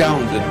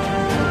astounded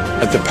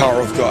at the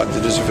power of God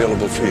that is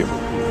available for you.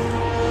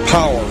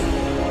 Power,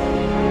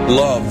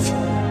 love,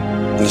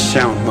 and a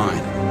sound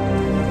mind.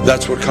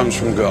 That's what comes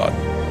from God.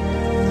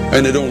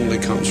 And it only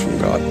comes from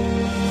God.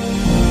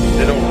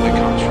 It only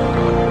comes from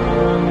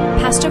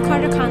God. Pastor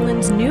Carter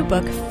Conlon's new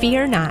book,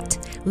 Fear Not,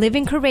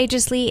 Living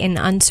Courageously in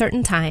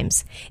Uncertain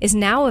Times, is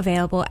now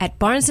available at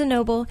Barnes &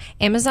 Noble,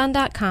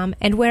 Amazon.com,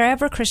 and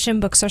wherever Christian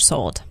books are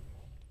sold.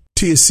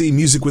 TSC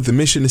Music with a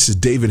Mission. This is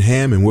David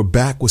Ham, and we're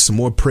back with some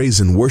more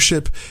praise and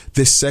worship.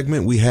 This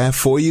segment we have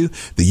for you,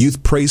 the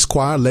Youth Praise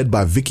Choir led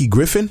by Vicki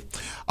Griffin,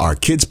 our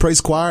Kids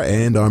Praise Choir,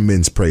 and our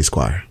Men's Praise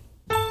Choir.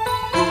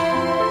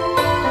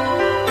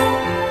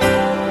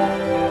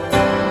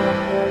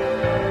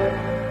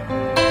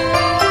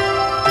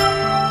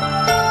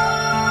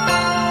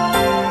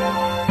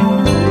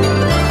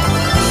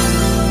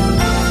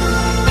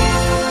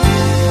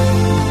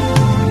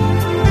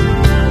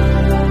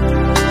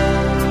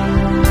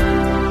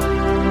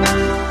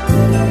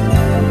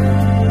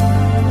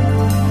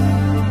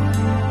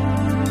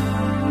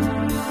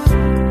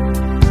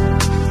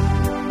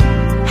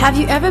 Have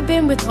you ever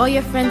been with all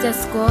your friends at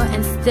school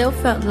and still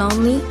felt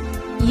lonely?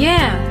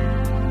 Yeah.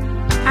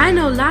 I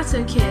know lots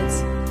of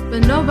kids,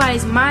 but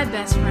nobody's my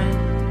best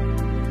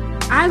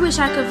friend. I wish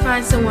I could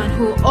find someone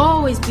who will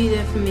always be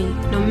there for me,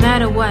 no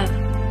matter what.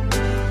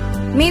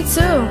 Me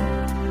too.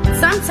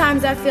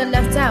 Sometimes I feel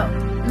left out,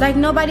 like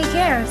nobody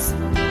cares.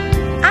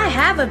 I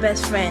have a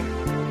best friend,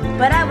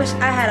 but I wish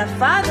I had a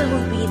father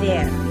who'd be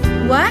there.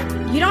 What?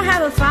 You don't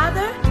have a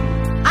father?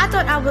 I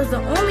thought I was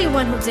the only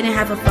one who didn't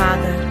have a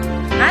father.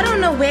 I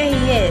don't know where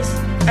he is.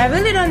 I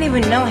really don't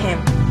even know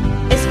him.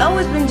 It's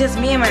always been just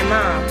me and my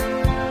mom.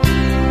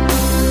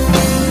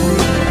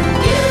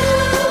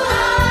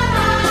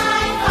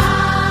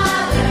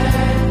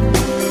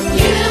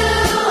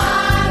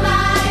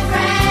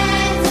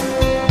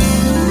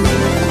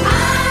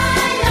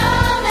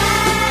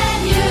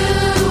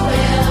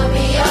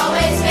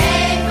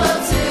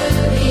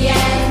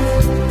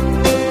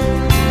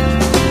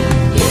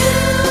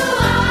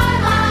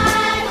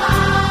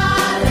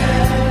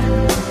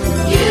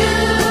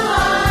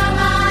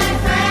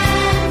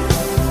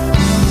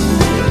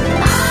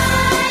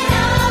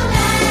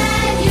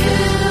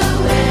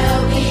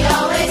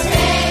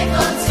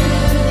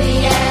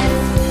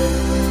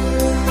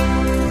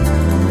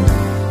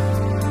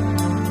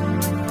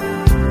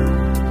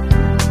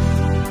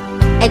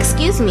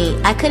 Excuse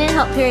me, I couldn't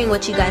help hearing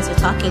what you guys were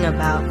talking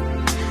about.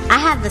 I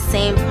have the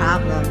same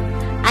problem.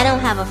 I don't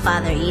have a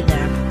father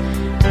either.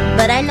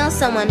 But I know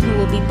someone who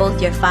will be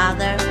both your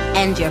father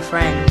and your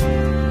friend.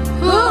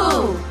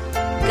 Who?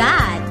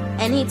 God.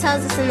 And He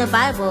tells us in the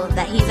Bible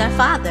that He's our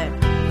Father,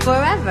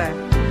 forever.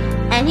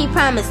 And He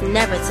promised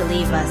never to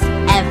leave us,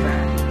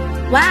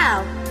 ever.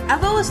 Wow,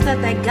 I've always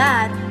thought that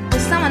God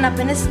was someone up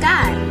in the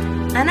sky.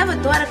 I never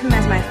thought of Him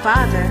as my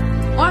father.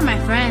 Or my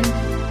friend.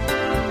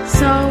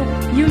 So,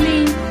 you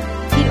mean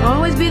He'd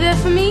always be there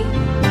for me?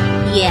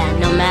 Yeah,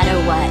 no matter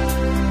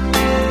what.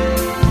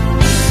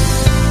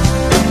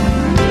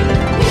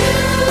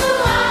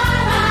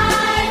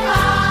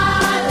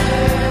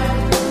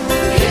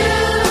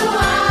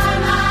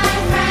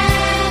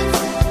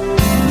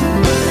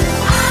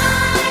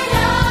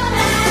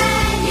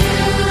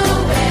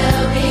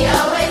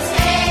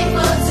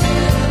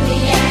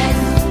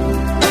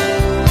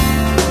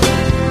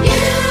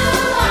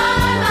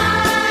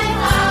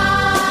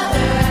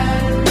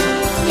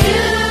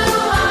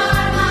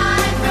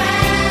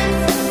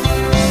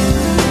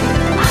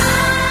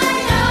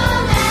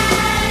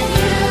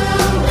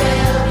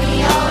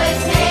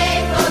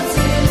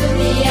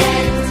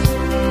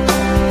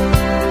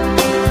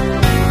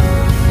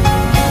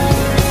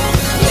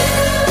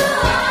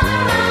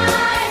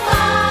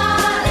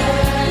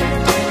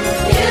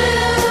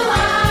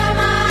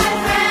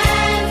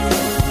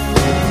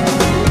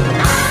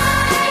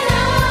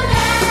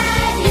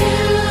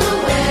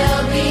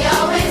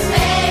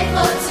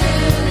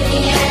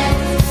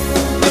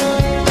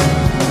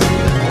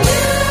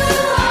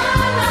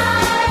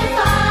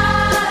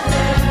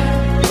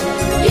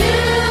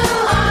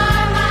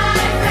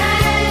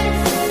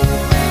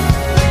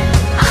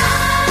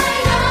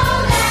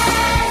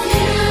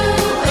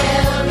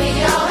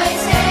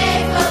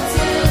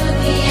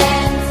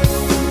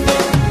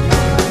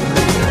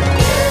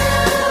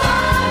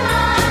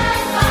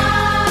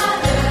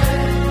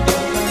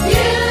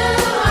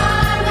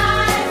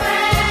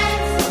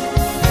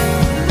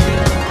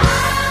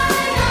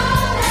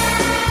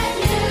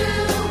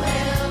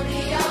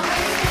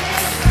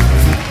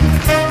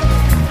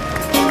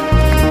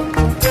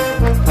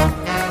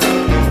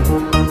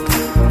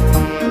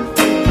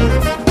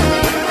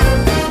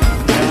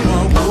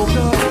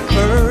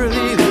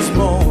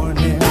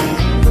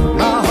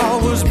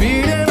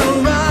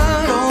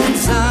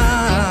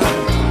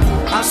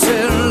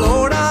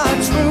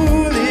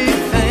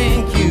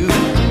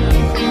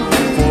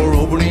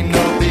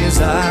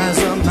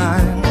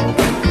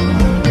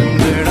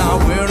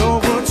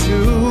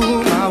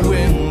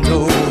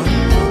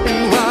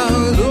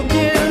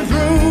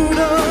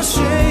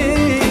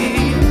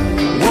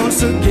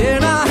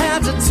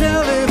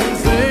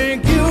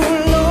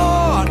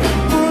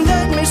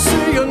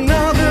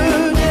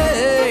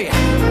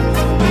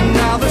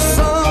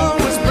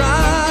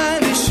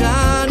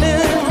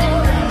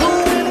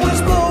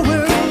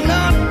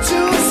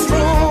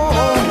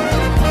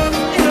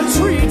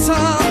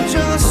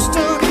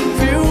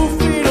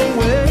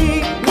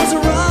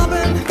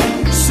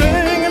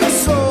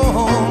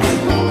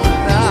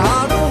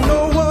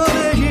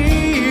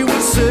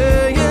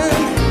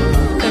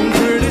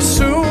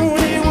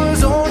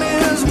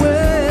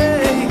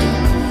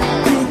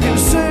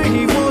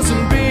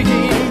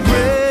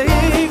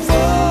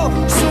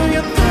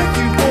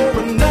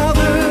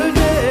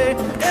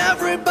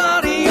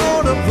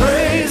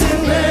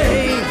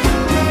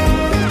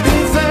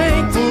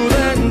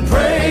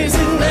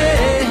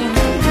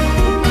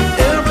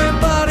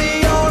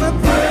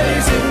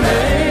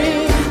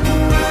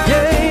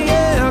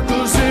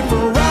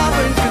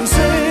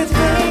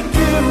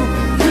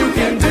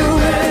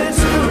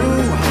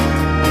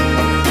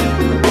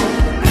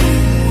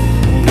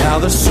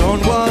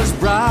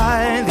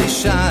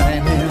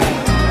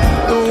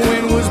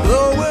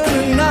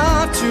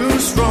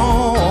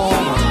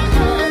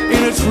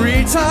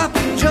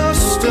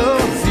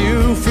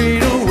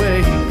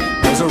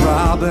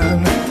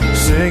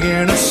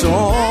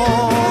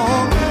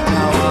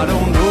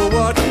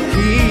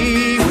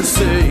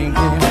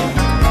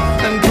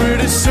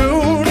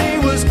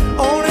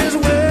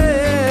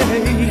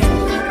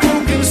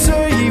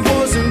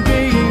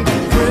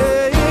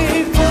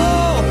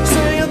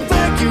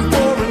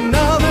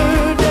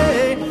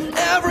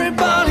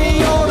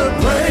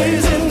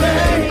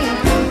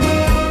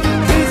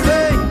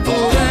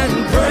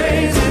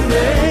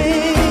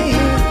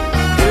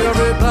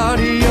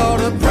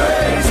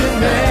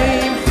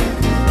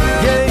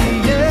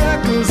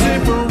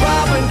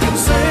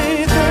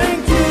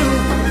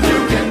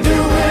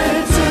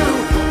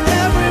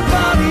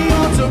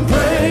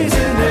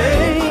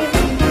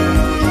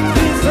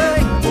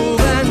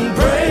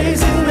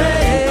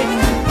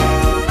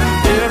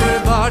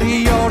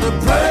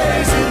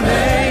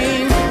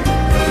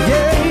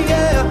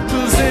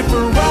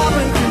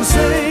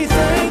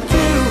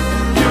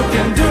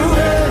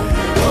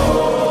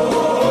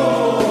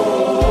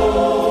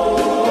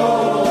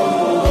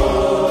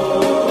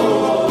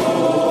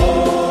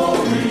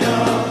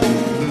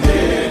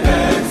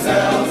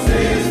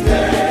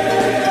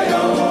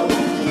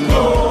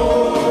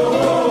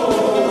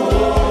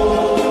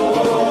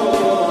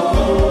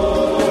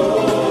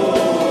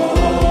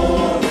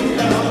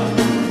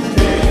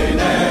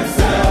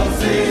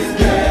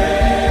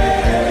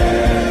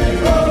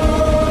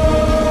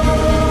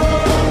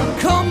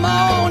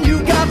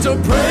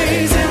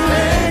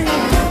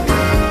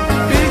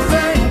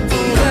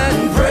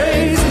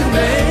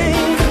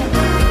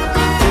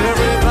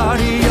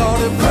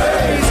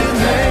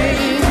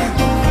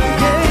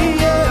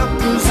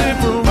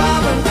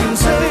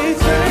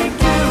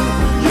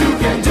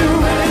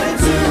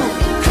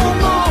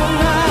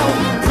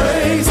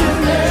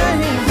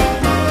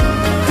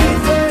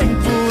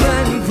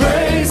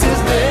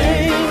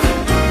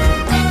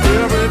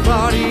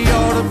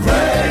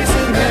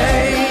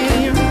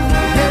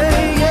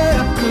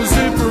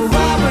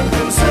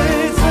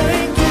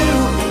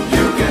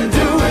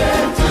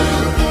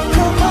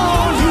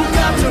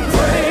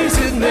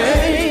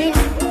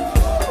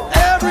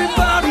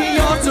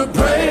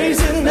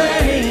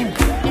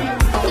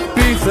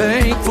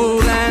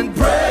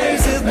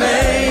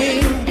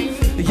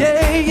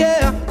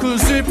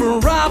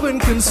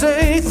 can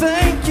say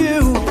thank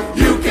you.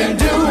 You can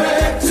do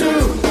it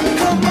too.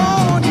 Come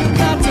on, you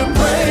got to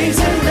praise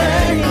His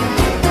name.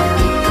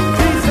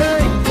 Be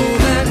thankful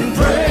and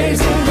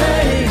praise His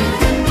name.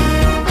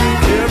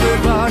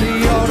 Everybody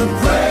ought to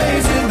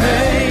praise His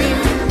name.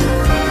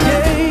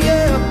 Yeah,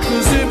 yeah,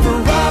 'cause if a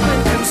robin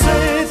can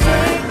say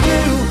thank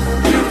you,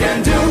 you can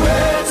do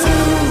it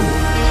too.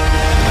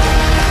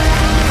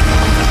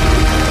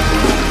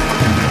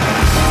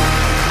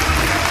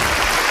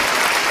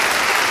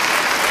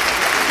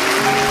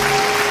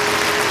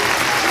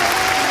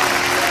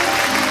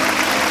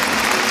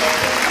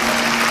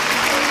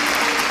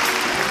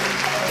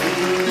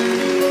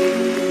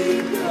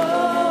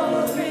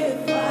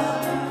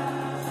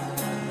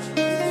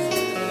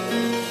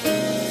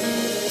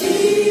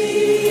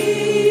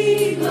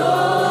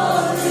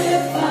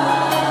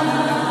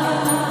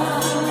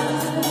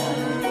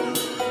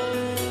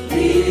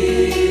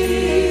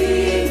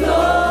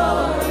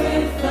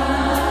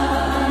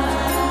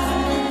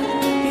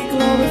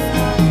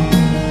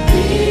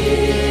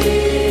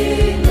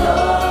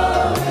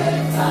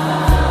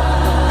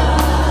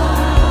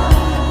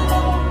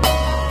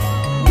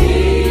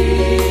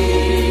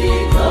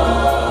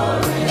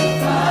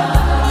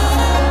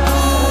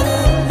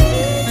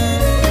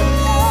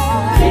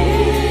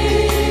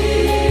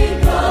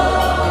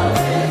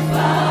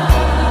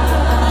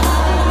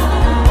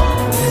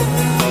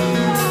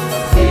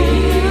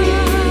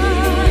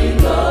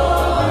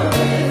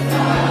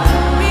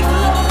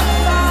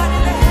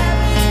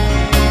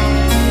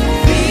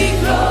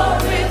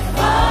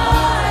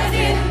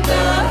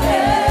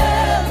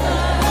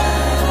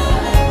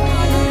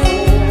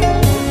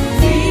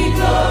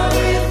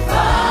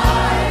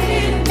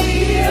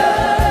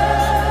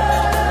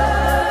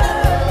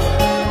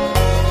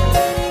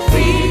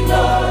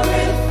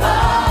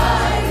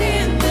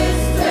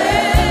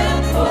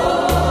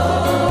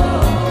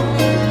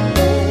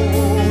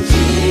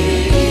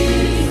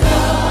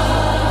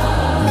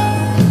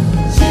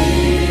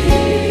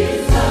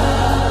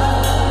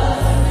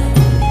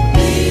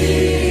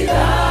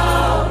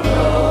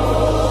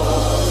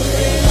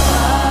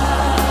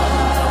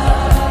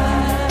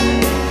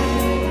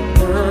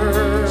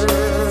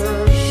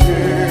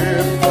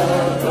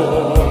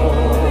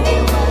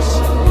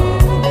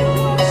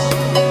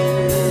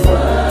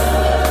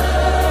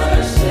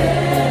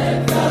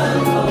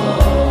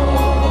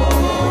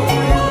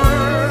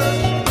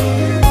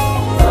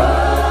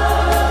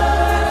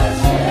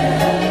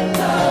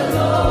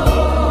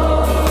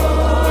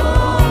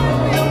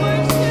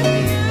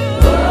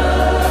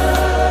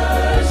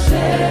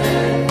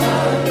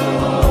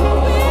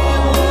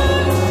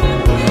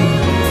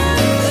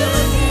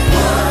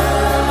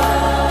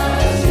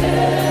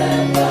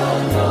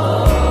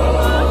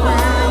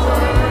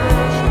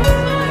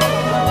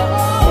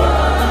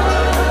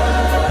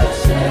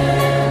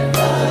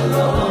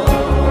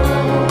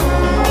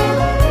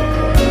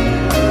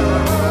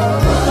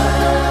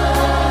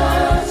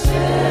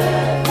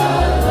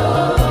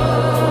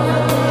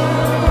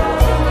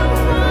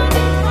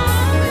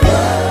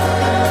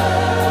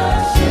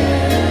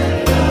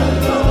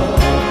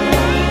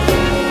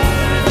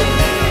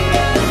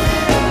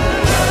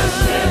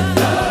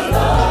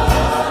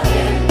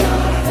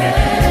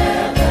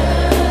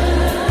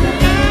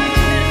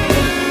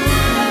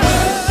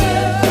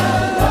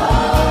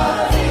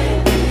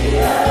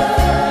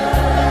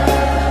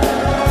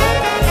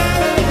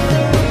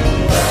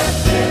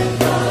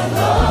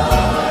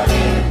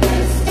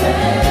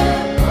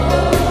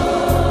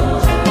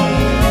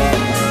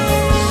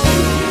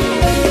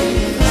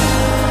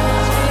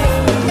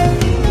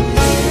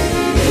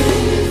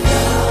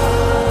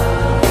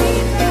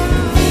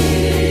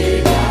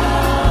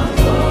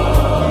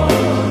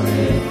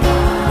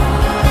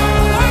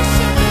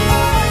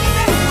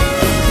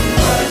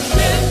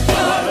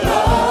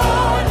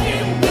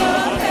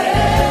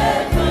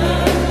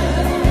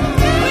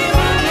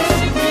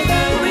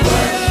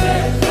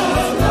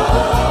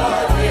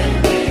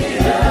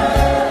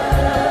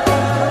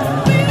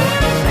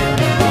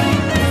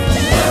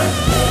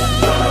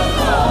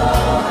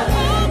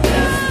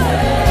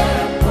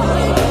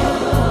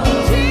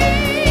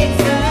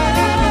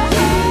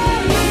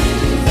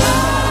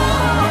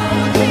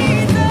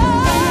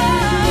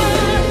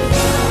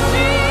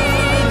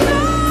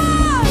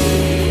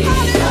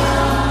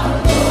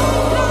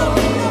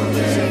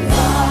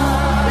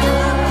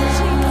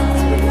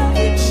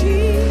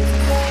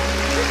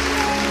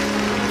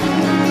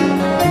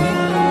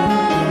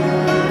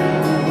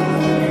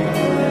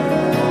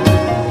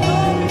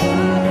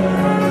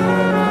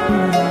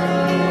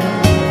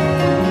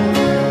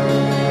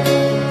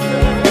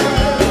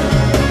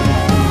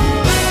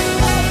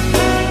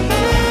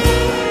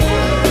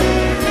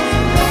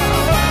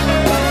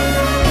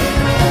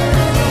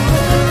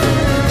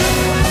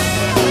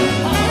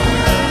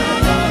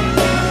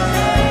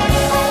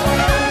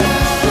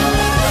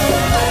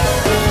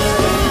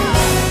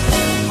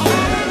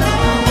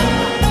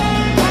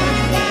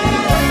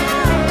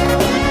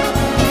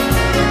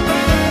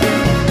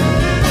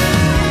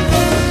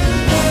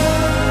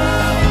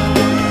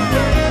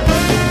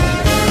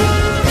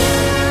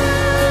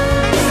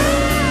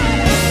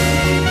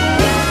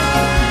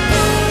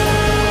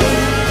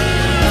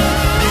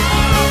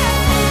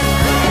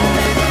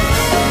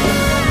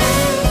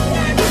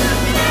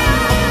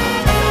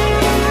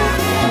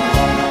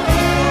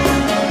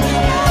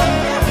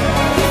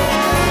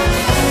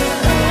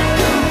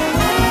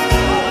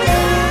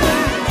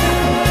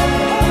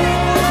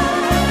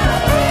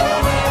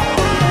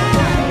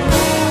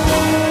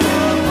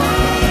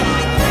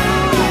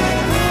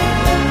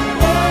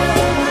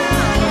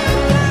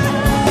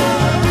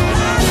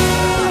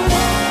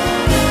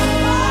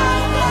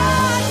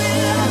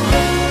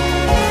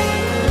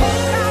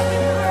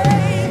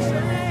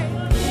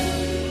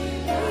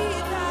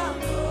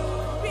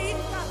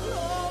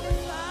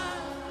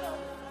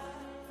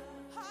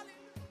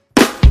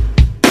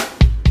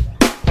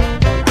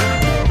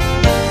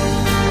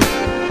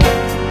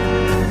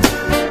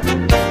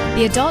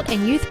 The adult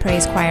and youth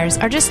praise choirs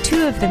are just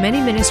two of the many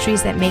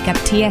ministries that make up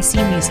TSC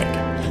Music.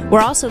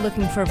 We're also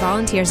looking for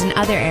volunteers in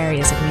other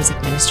areas of music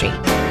ministry.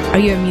 Are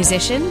you a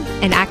musician,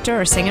 an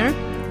actor or singer,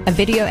 a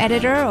video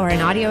editor or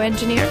an audio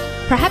engineer?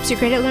 Perhaps you're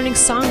great at learning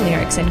song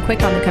lyrics and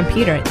quick on the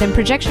computer, then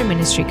projection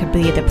ministry could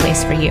be the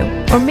place for you.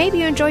 Or maybe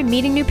you enjoy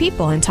meeting new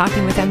people and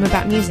talking with them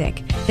about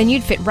music, then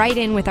you'd fit right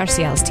in with our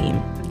sales team.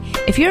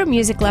 If you're a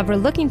music lover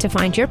looking to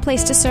find your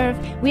place to serve,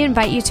 we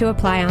invite you to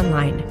apply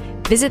online.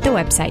 Visit the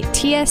website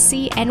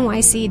tscnyc.org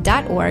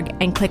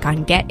and click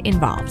on Get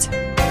Involved.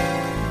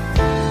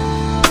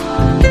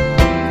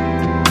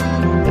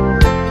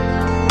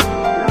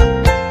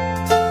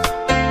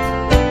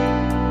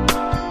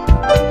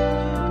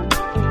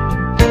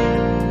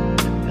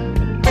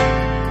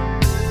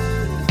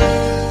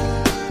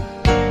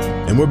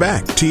 And we're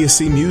back,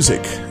 TSC Music.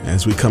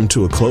 As we come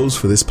to a close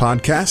for this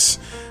podcast,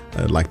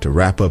 I'd like to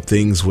wrap up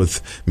things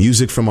with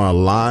music from our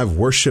live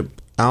worship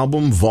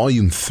album,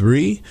 Volume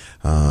 3,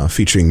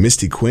 featuring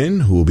Misty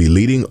Quinn, who will be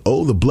leading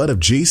Oh, the Blood of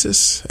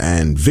Jesus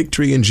and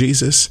Victory in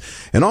Jesus,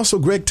 and also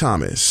Greg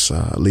Thomas,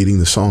 leading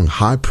the song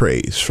High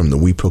Praise from the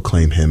We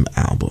Proclaim Him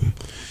album.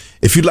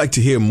 If you'd like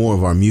to hear more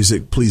of our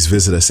music, please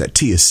visit us at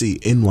tscnyc.com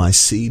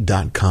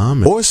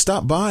or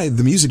stop by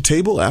the music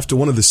table after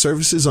one of the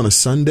services on a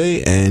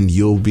Sunday, and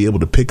you'll be able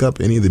to pick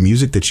up any of the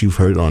music that you've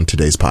heard on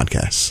today's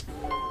podcast.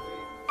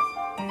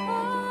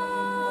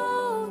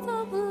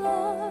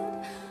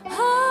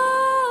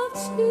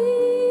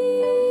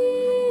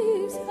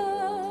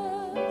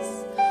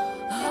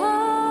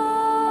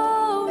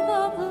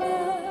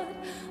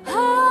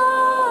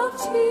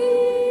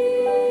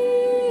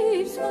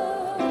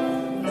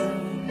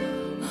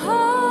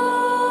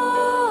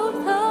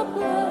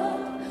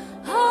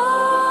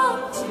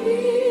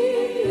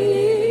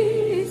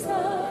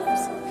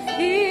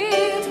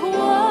 It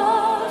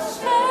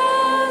washes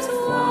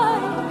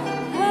white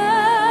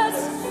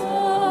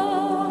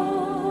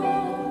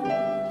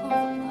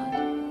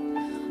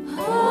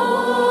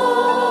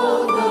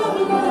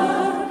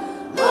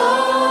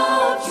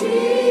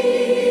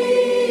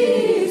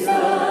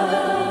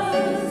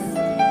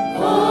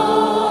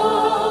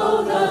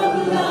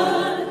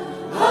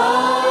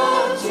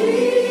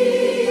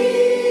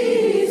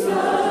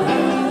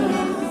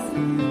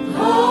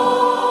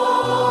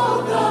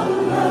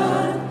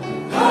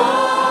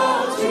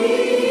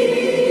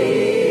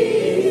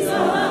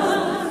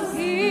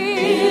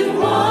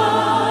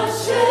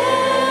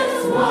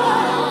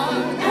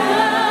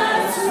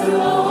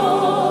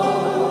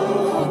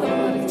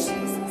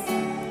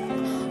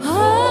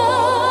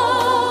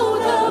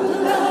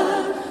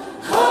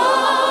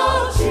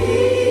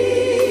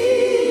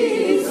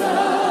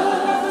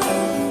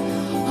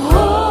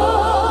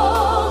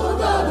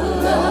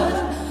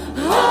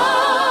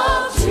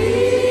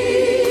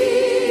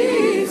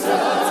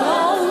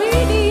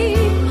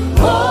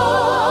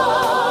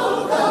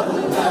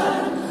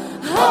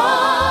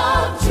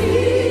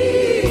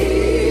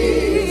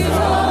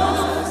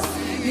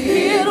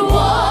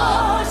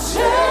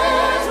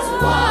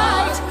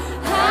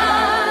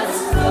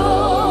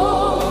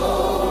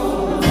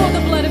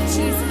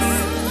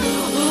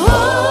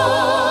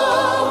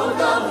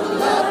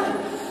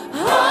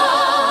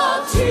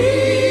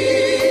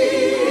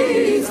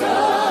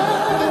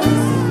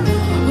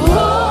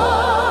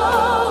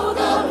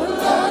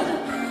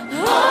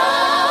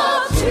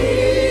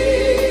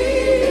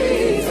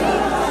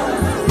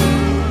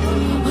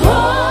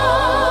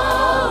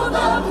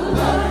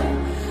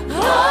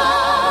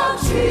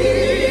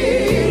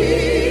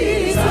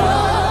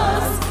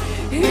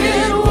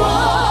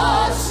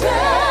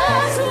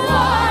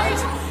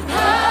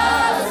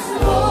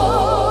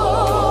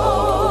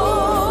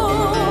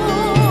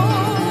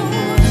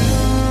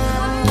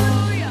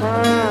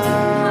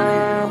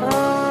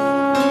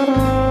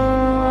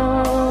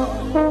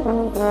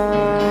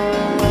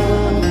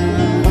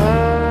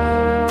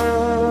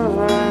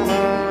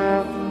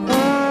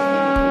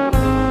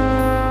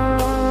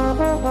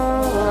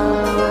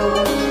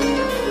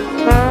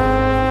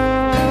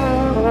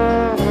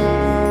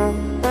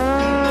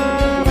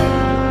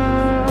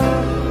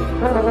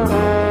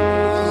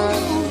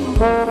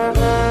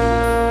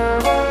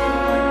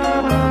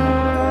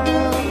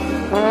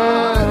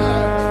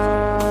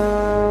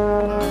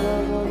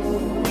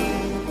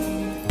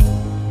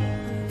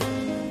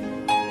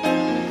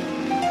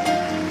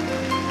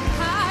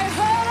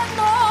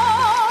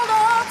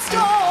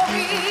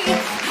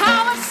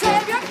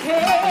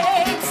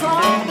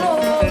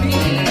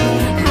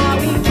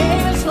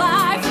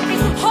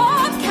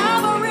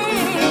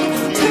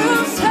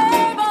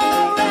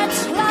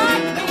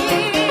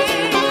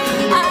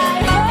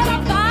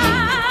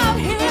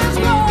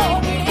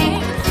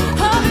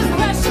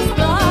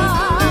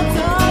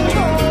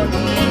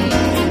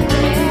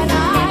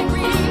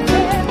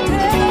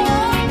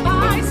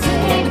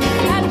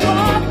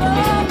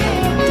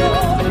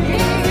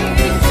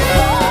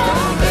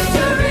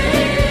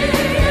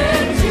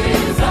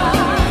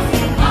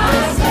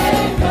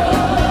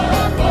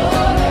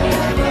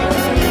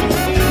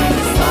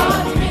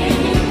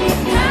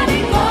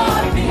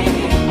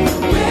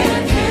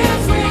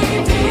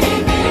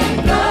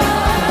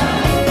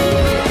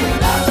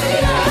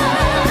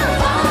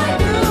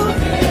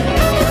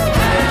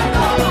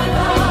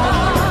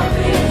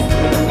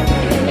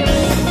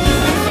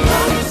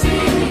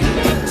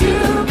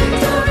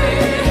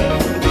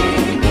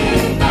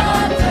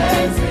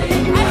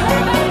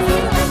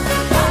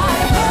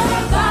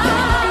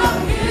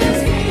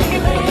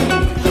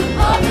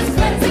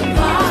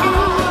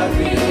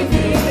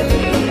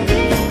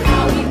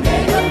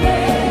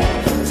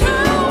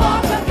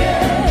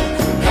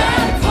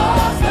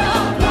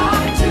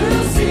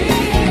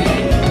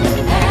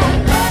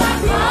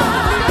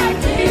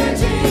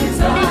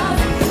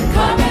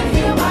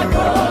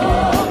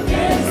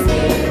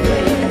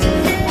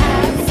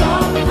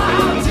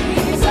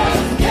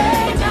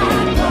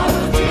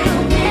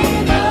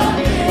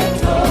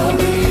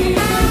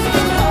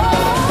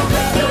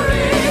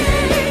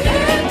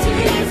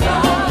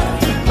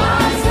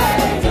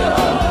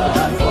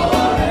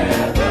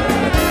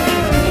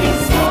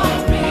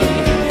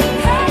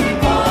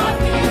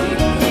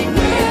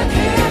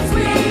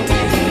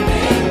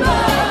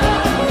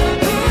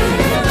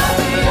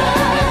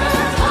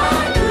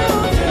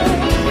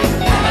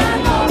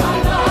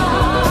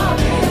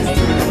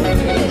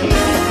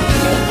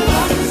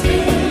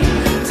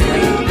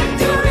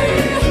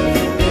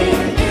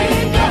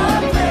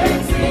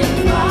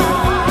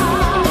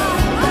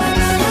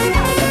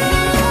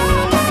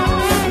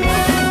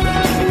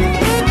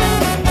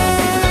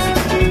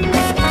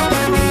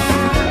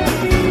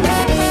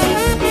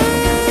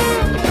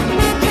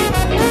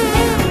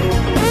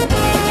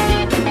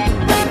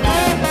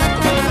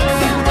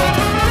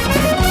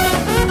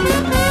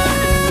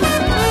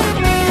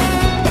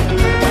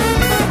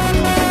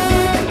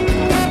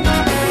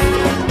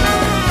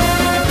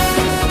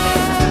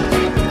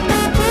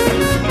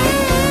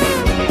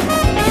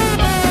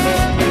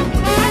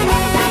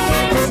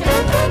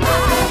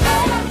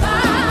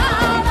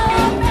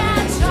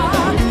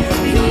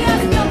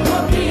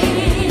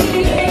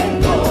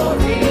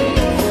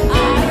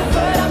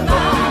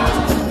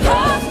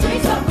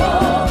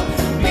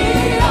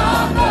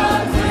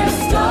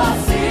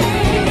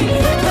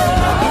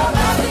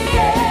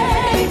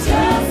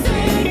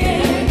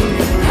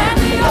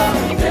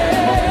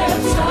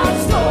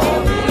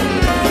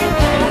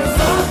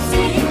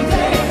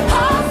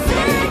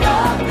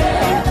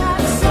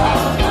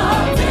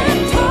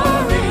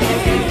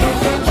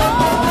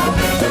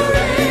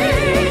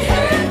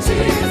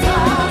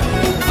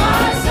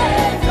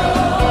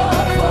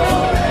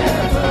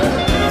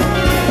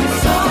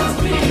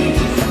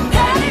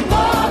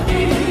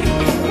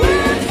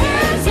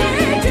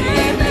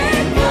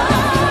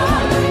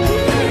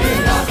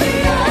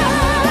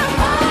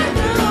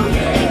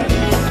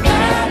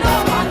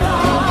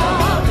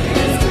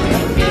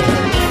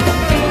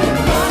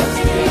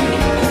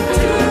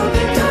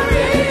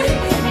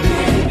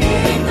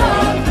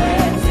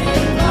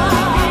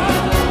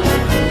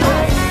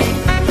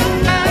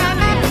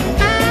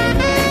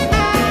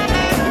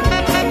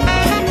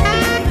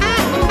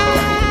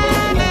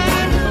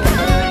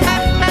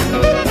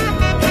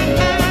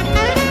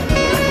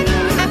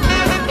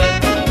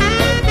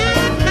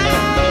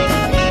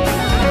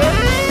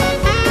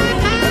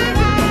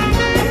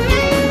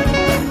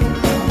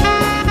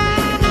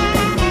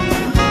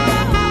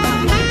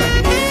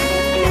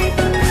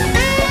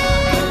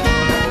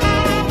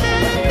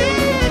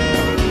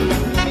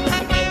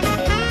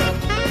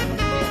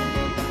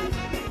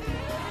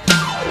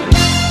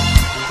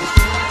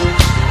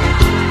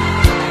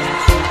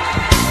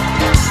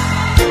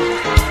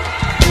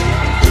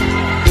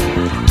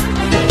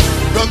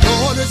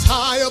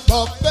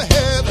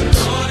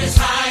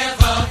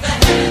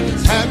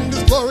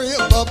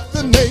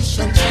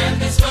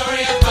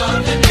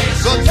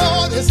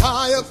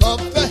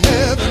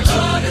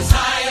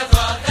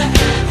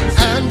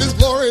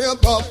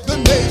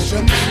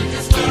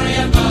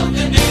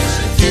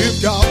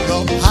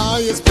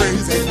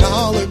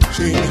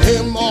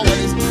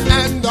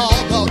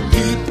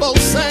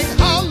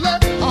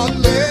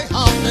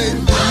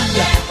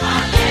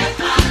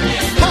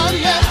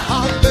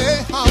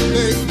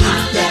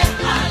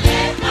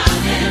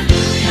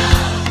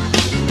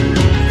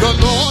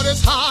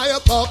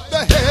above the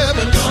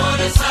heavens. The Lord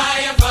is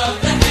high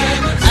above the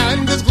heavens.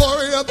 And His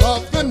glory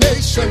above the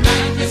nation.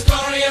 And His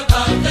glory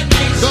above the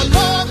nation. The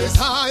Lord is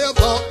high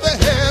above the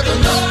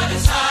heavens. The Lord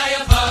is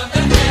high above the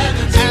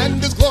heavens.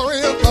 And His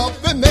glory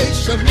above the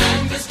nation.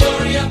 And His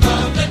glory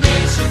above the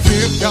nation.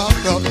 Give God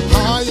the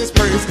highest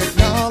praise,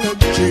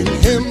 acknowledging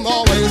Him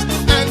always.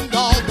 And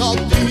all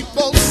the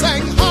people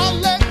sang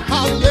halle,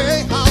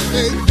 halle,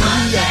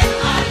 hallelujah.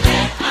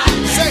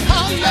 Say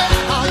halle,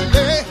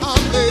 halle,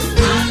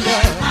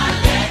 hallelujah.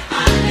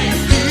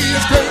 He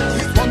is great,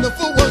 His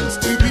wonderful works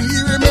to be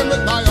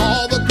remembered by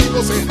all the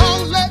people. Say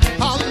halle,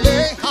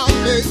 halle,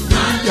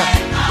 hallelujah.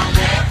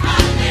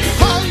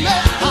 Halle,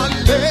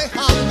 halle,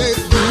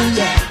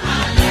 hallelujah.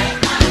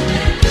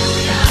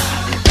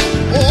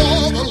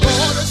 Oh, the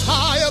Lord is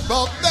high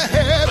above the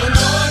heavens. The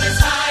Lord is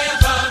high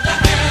above the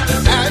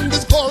heavens. And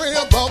His glory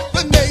above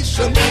the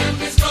nation. And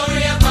His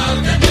glory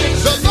above the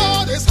nation. The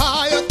Lord is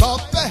high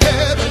above the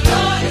heavens. The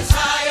Lord is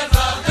high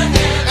above the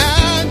heavens.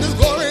 And His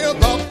glory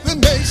above the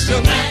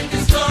nation. And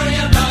His glory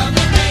above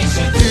the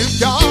nation. Give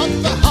God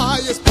the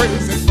highest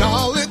praise,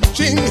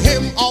 acknowledging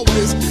Him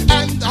always.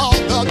 And all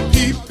the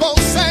people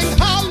sang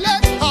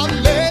halle,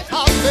 halle,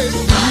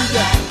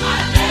 hallelujah.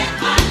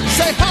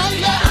 Say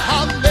halle,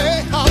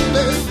 halle,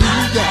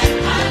 hallelujah.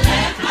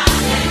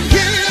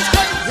 He is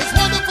great, His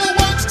wonderful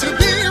works to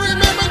be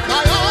remembered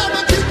by all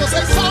the people.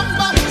 Say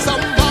samba,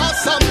 samba,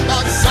 samba,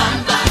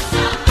 samba.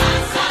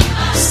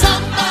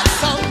 Samba,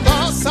 samba,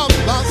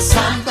 samba,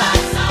 samba.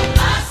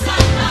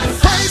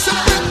 Praise Him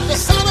with the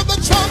sound of the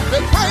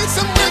trumpet. Praise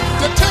Him with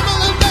the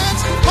timberland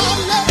dance.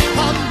 Halle,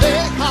 halle,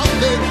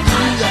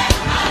 hallelujah.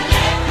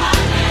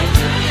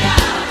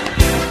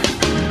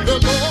 The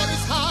Lord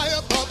is high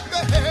above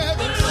the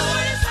heavens.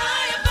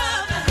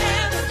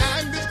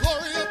 And His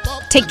glory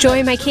above. Take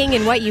joy, my King,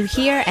 in what you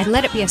hear, and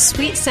let it be a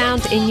sweet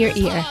sound in your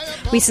ear.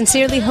 We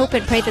sincerely hope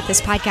and pray that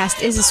this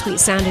podcast is a sweet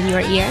sound in your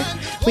ear.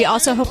 We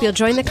also hope you'll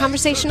join the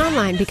conversation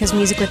online because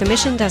Music with a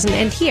Mission doesn't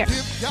end here.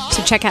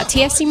 So check out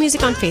TSC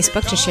Music on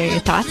Facebook to share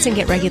your thoughts and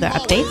get regular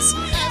updates.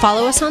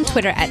 Follow us on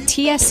Twitter at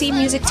TSC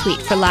Music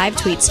Tweet for live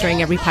tweets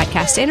during every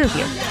podcast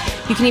interview.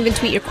 You can even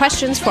tweet your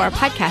questions for our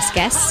podcast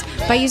guests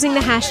by using the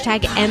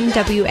hashtag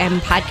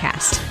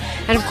MWMPodcast.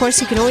 And of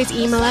course, you can always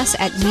email us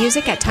at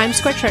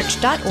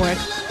music@timesquarechurch.org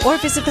or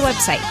visit the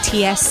website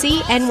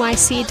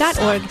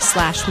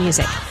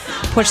tscnyc.org/music.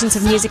 Portions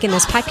of music in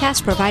this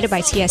podcast provided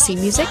by TSC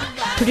Music,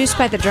 produced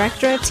by the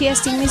director of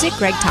TSC Music,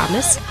 Greg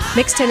Thomas,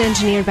 mixed and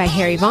engineered by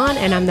Harry Vaughn,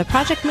 and I'm the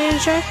project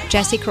manager,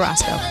 Jesse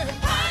Carrasco.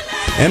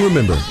 And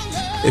remember,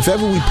 if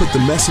ever we put the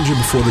messenger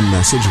before the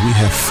message, we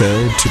have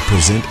failed to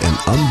present an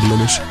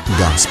unblemished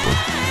gospel.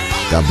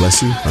 God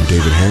bless you. I'm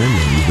David Herron,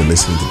 and you've been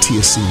listening to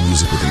TSC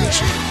Music with a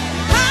Mission.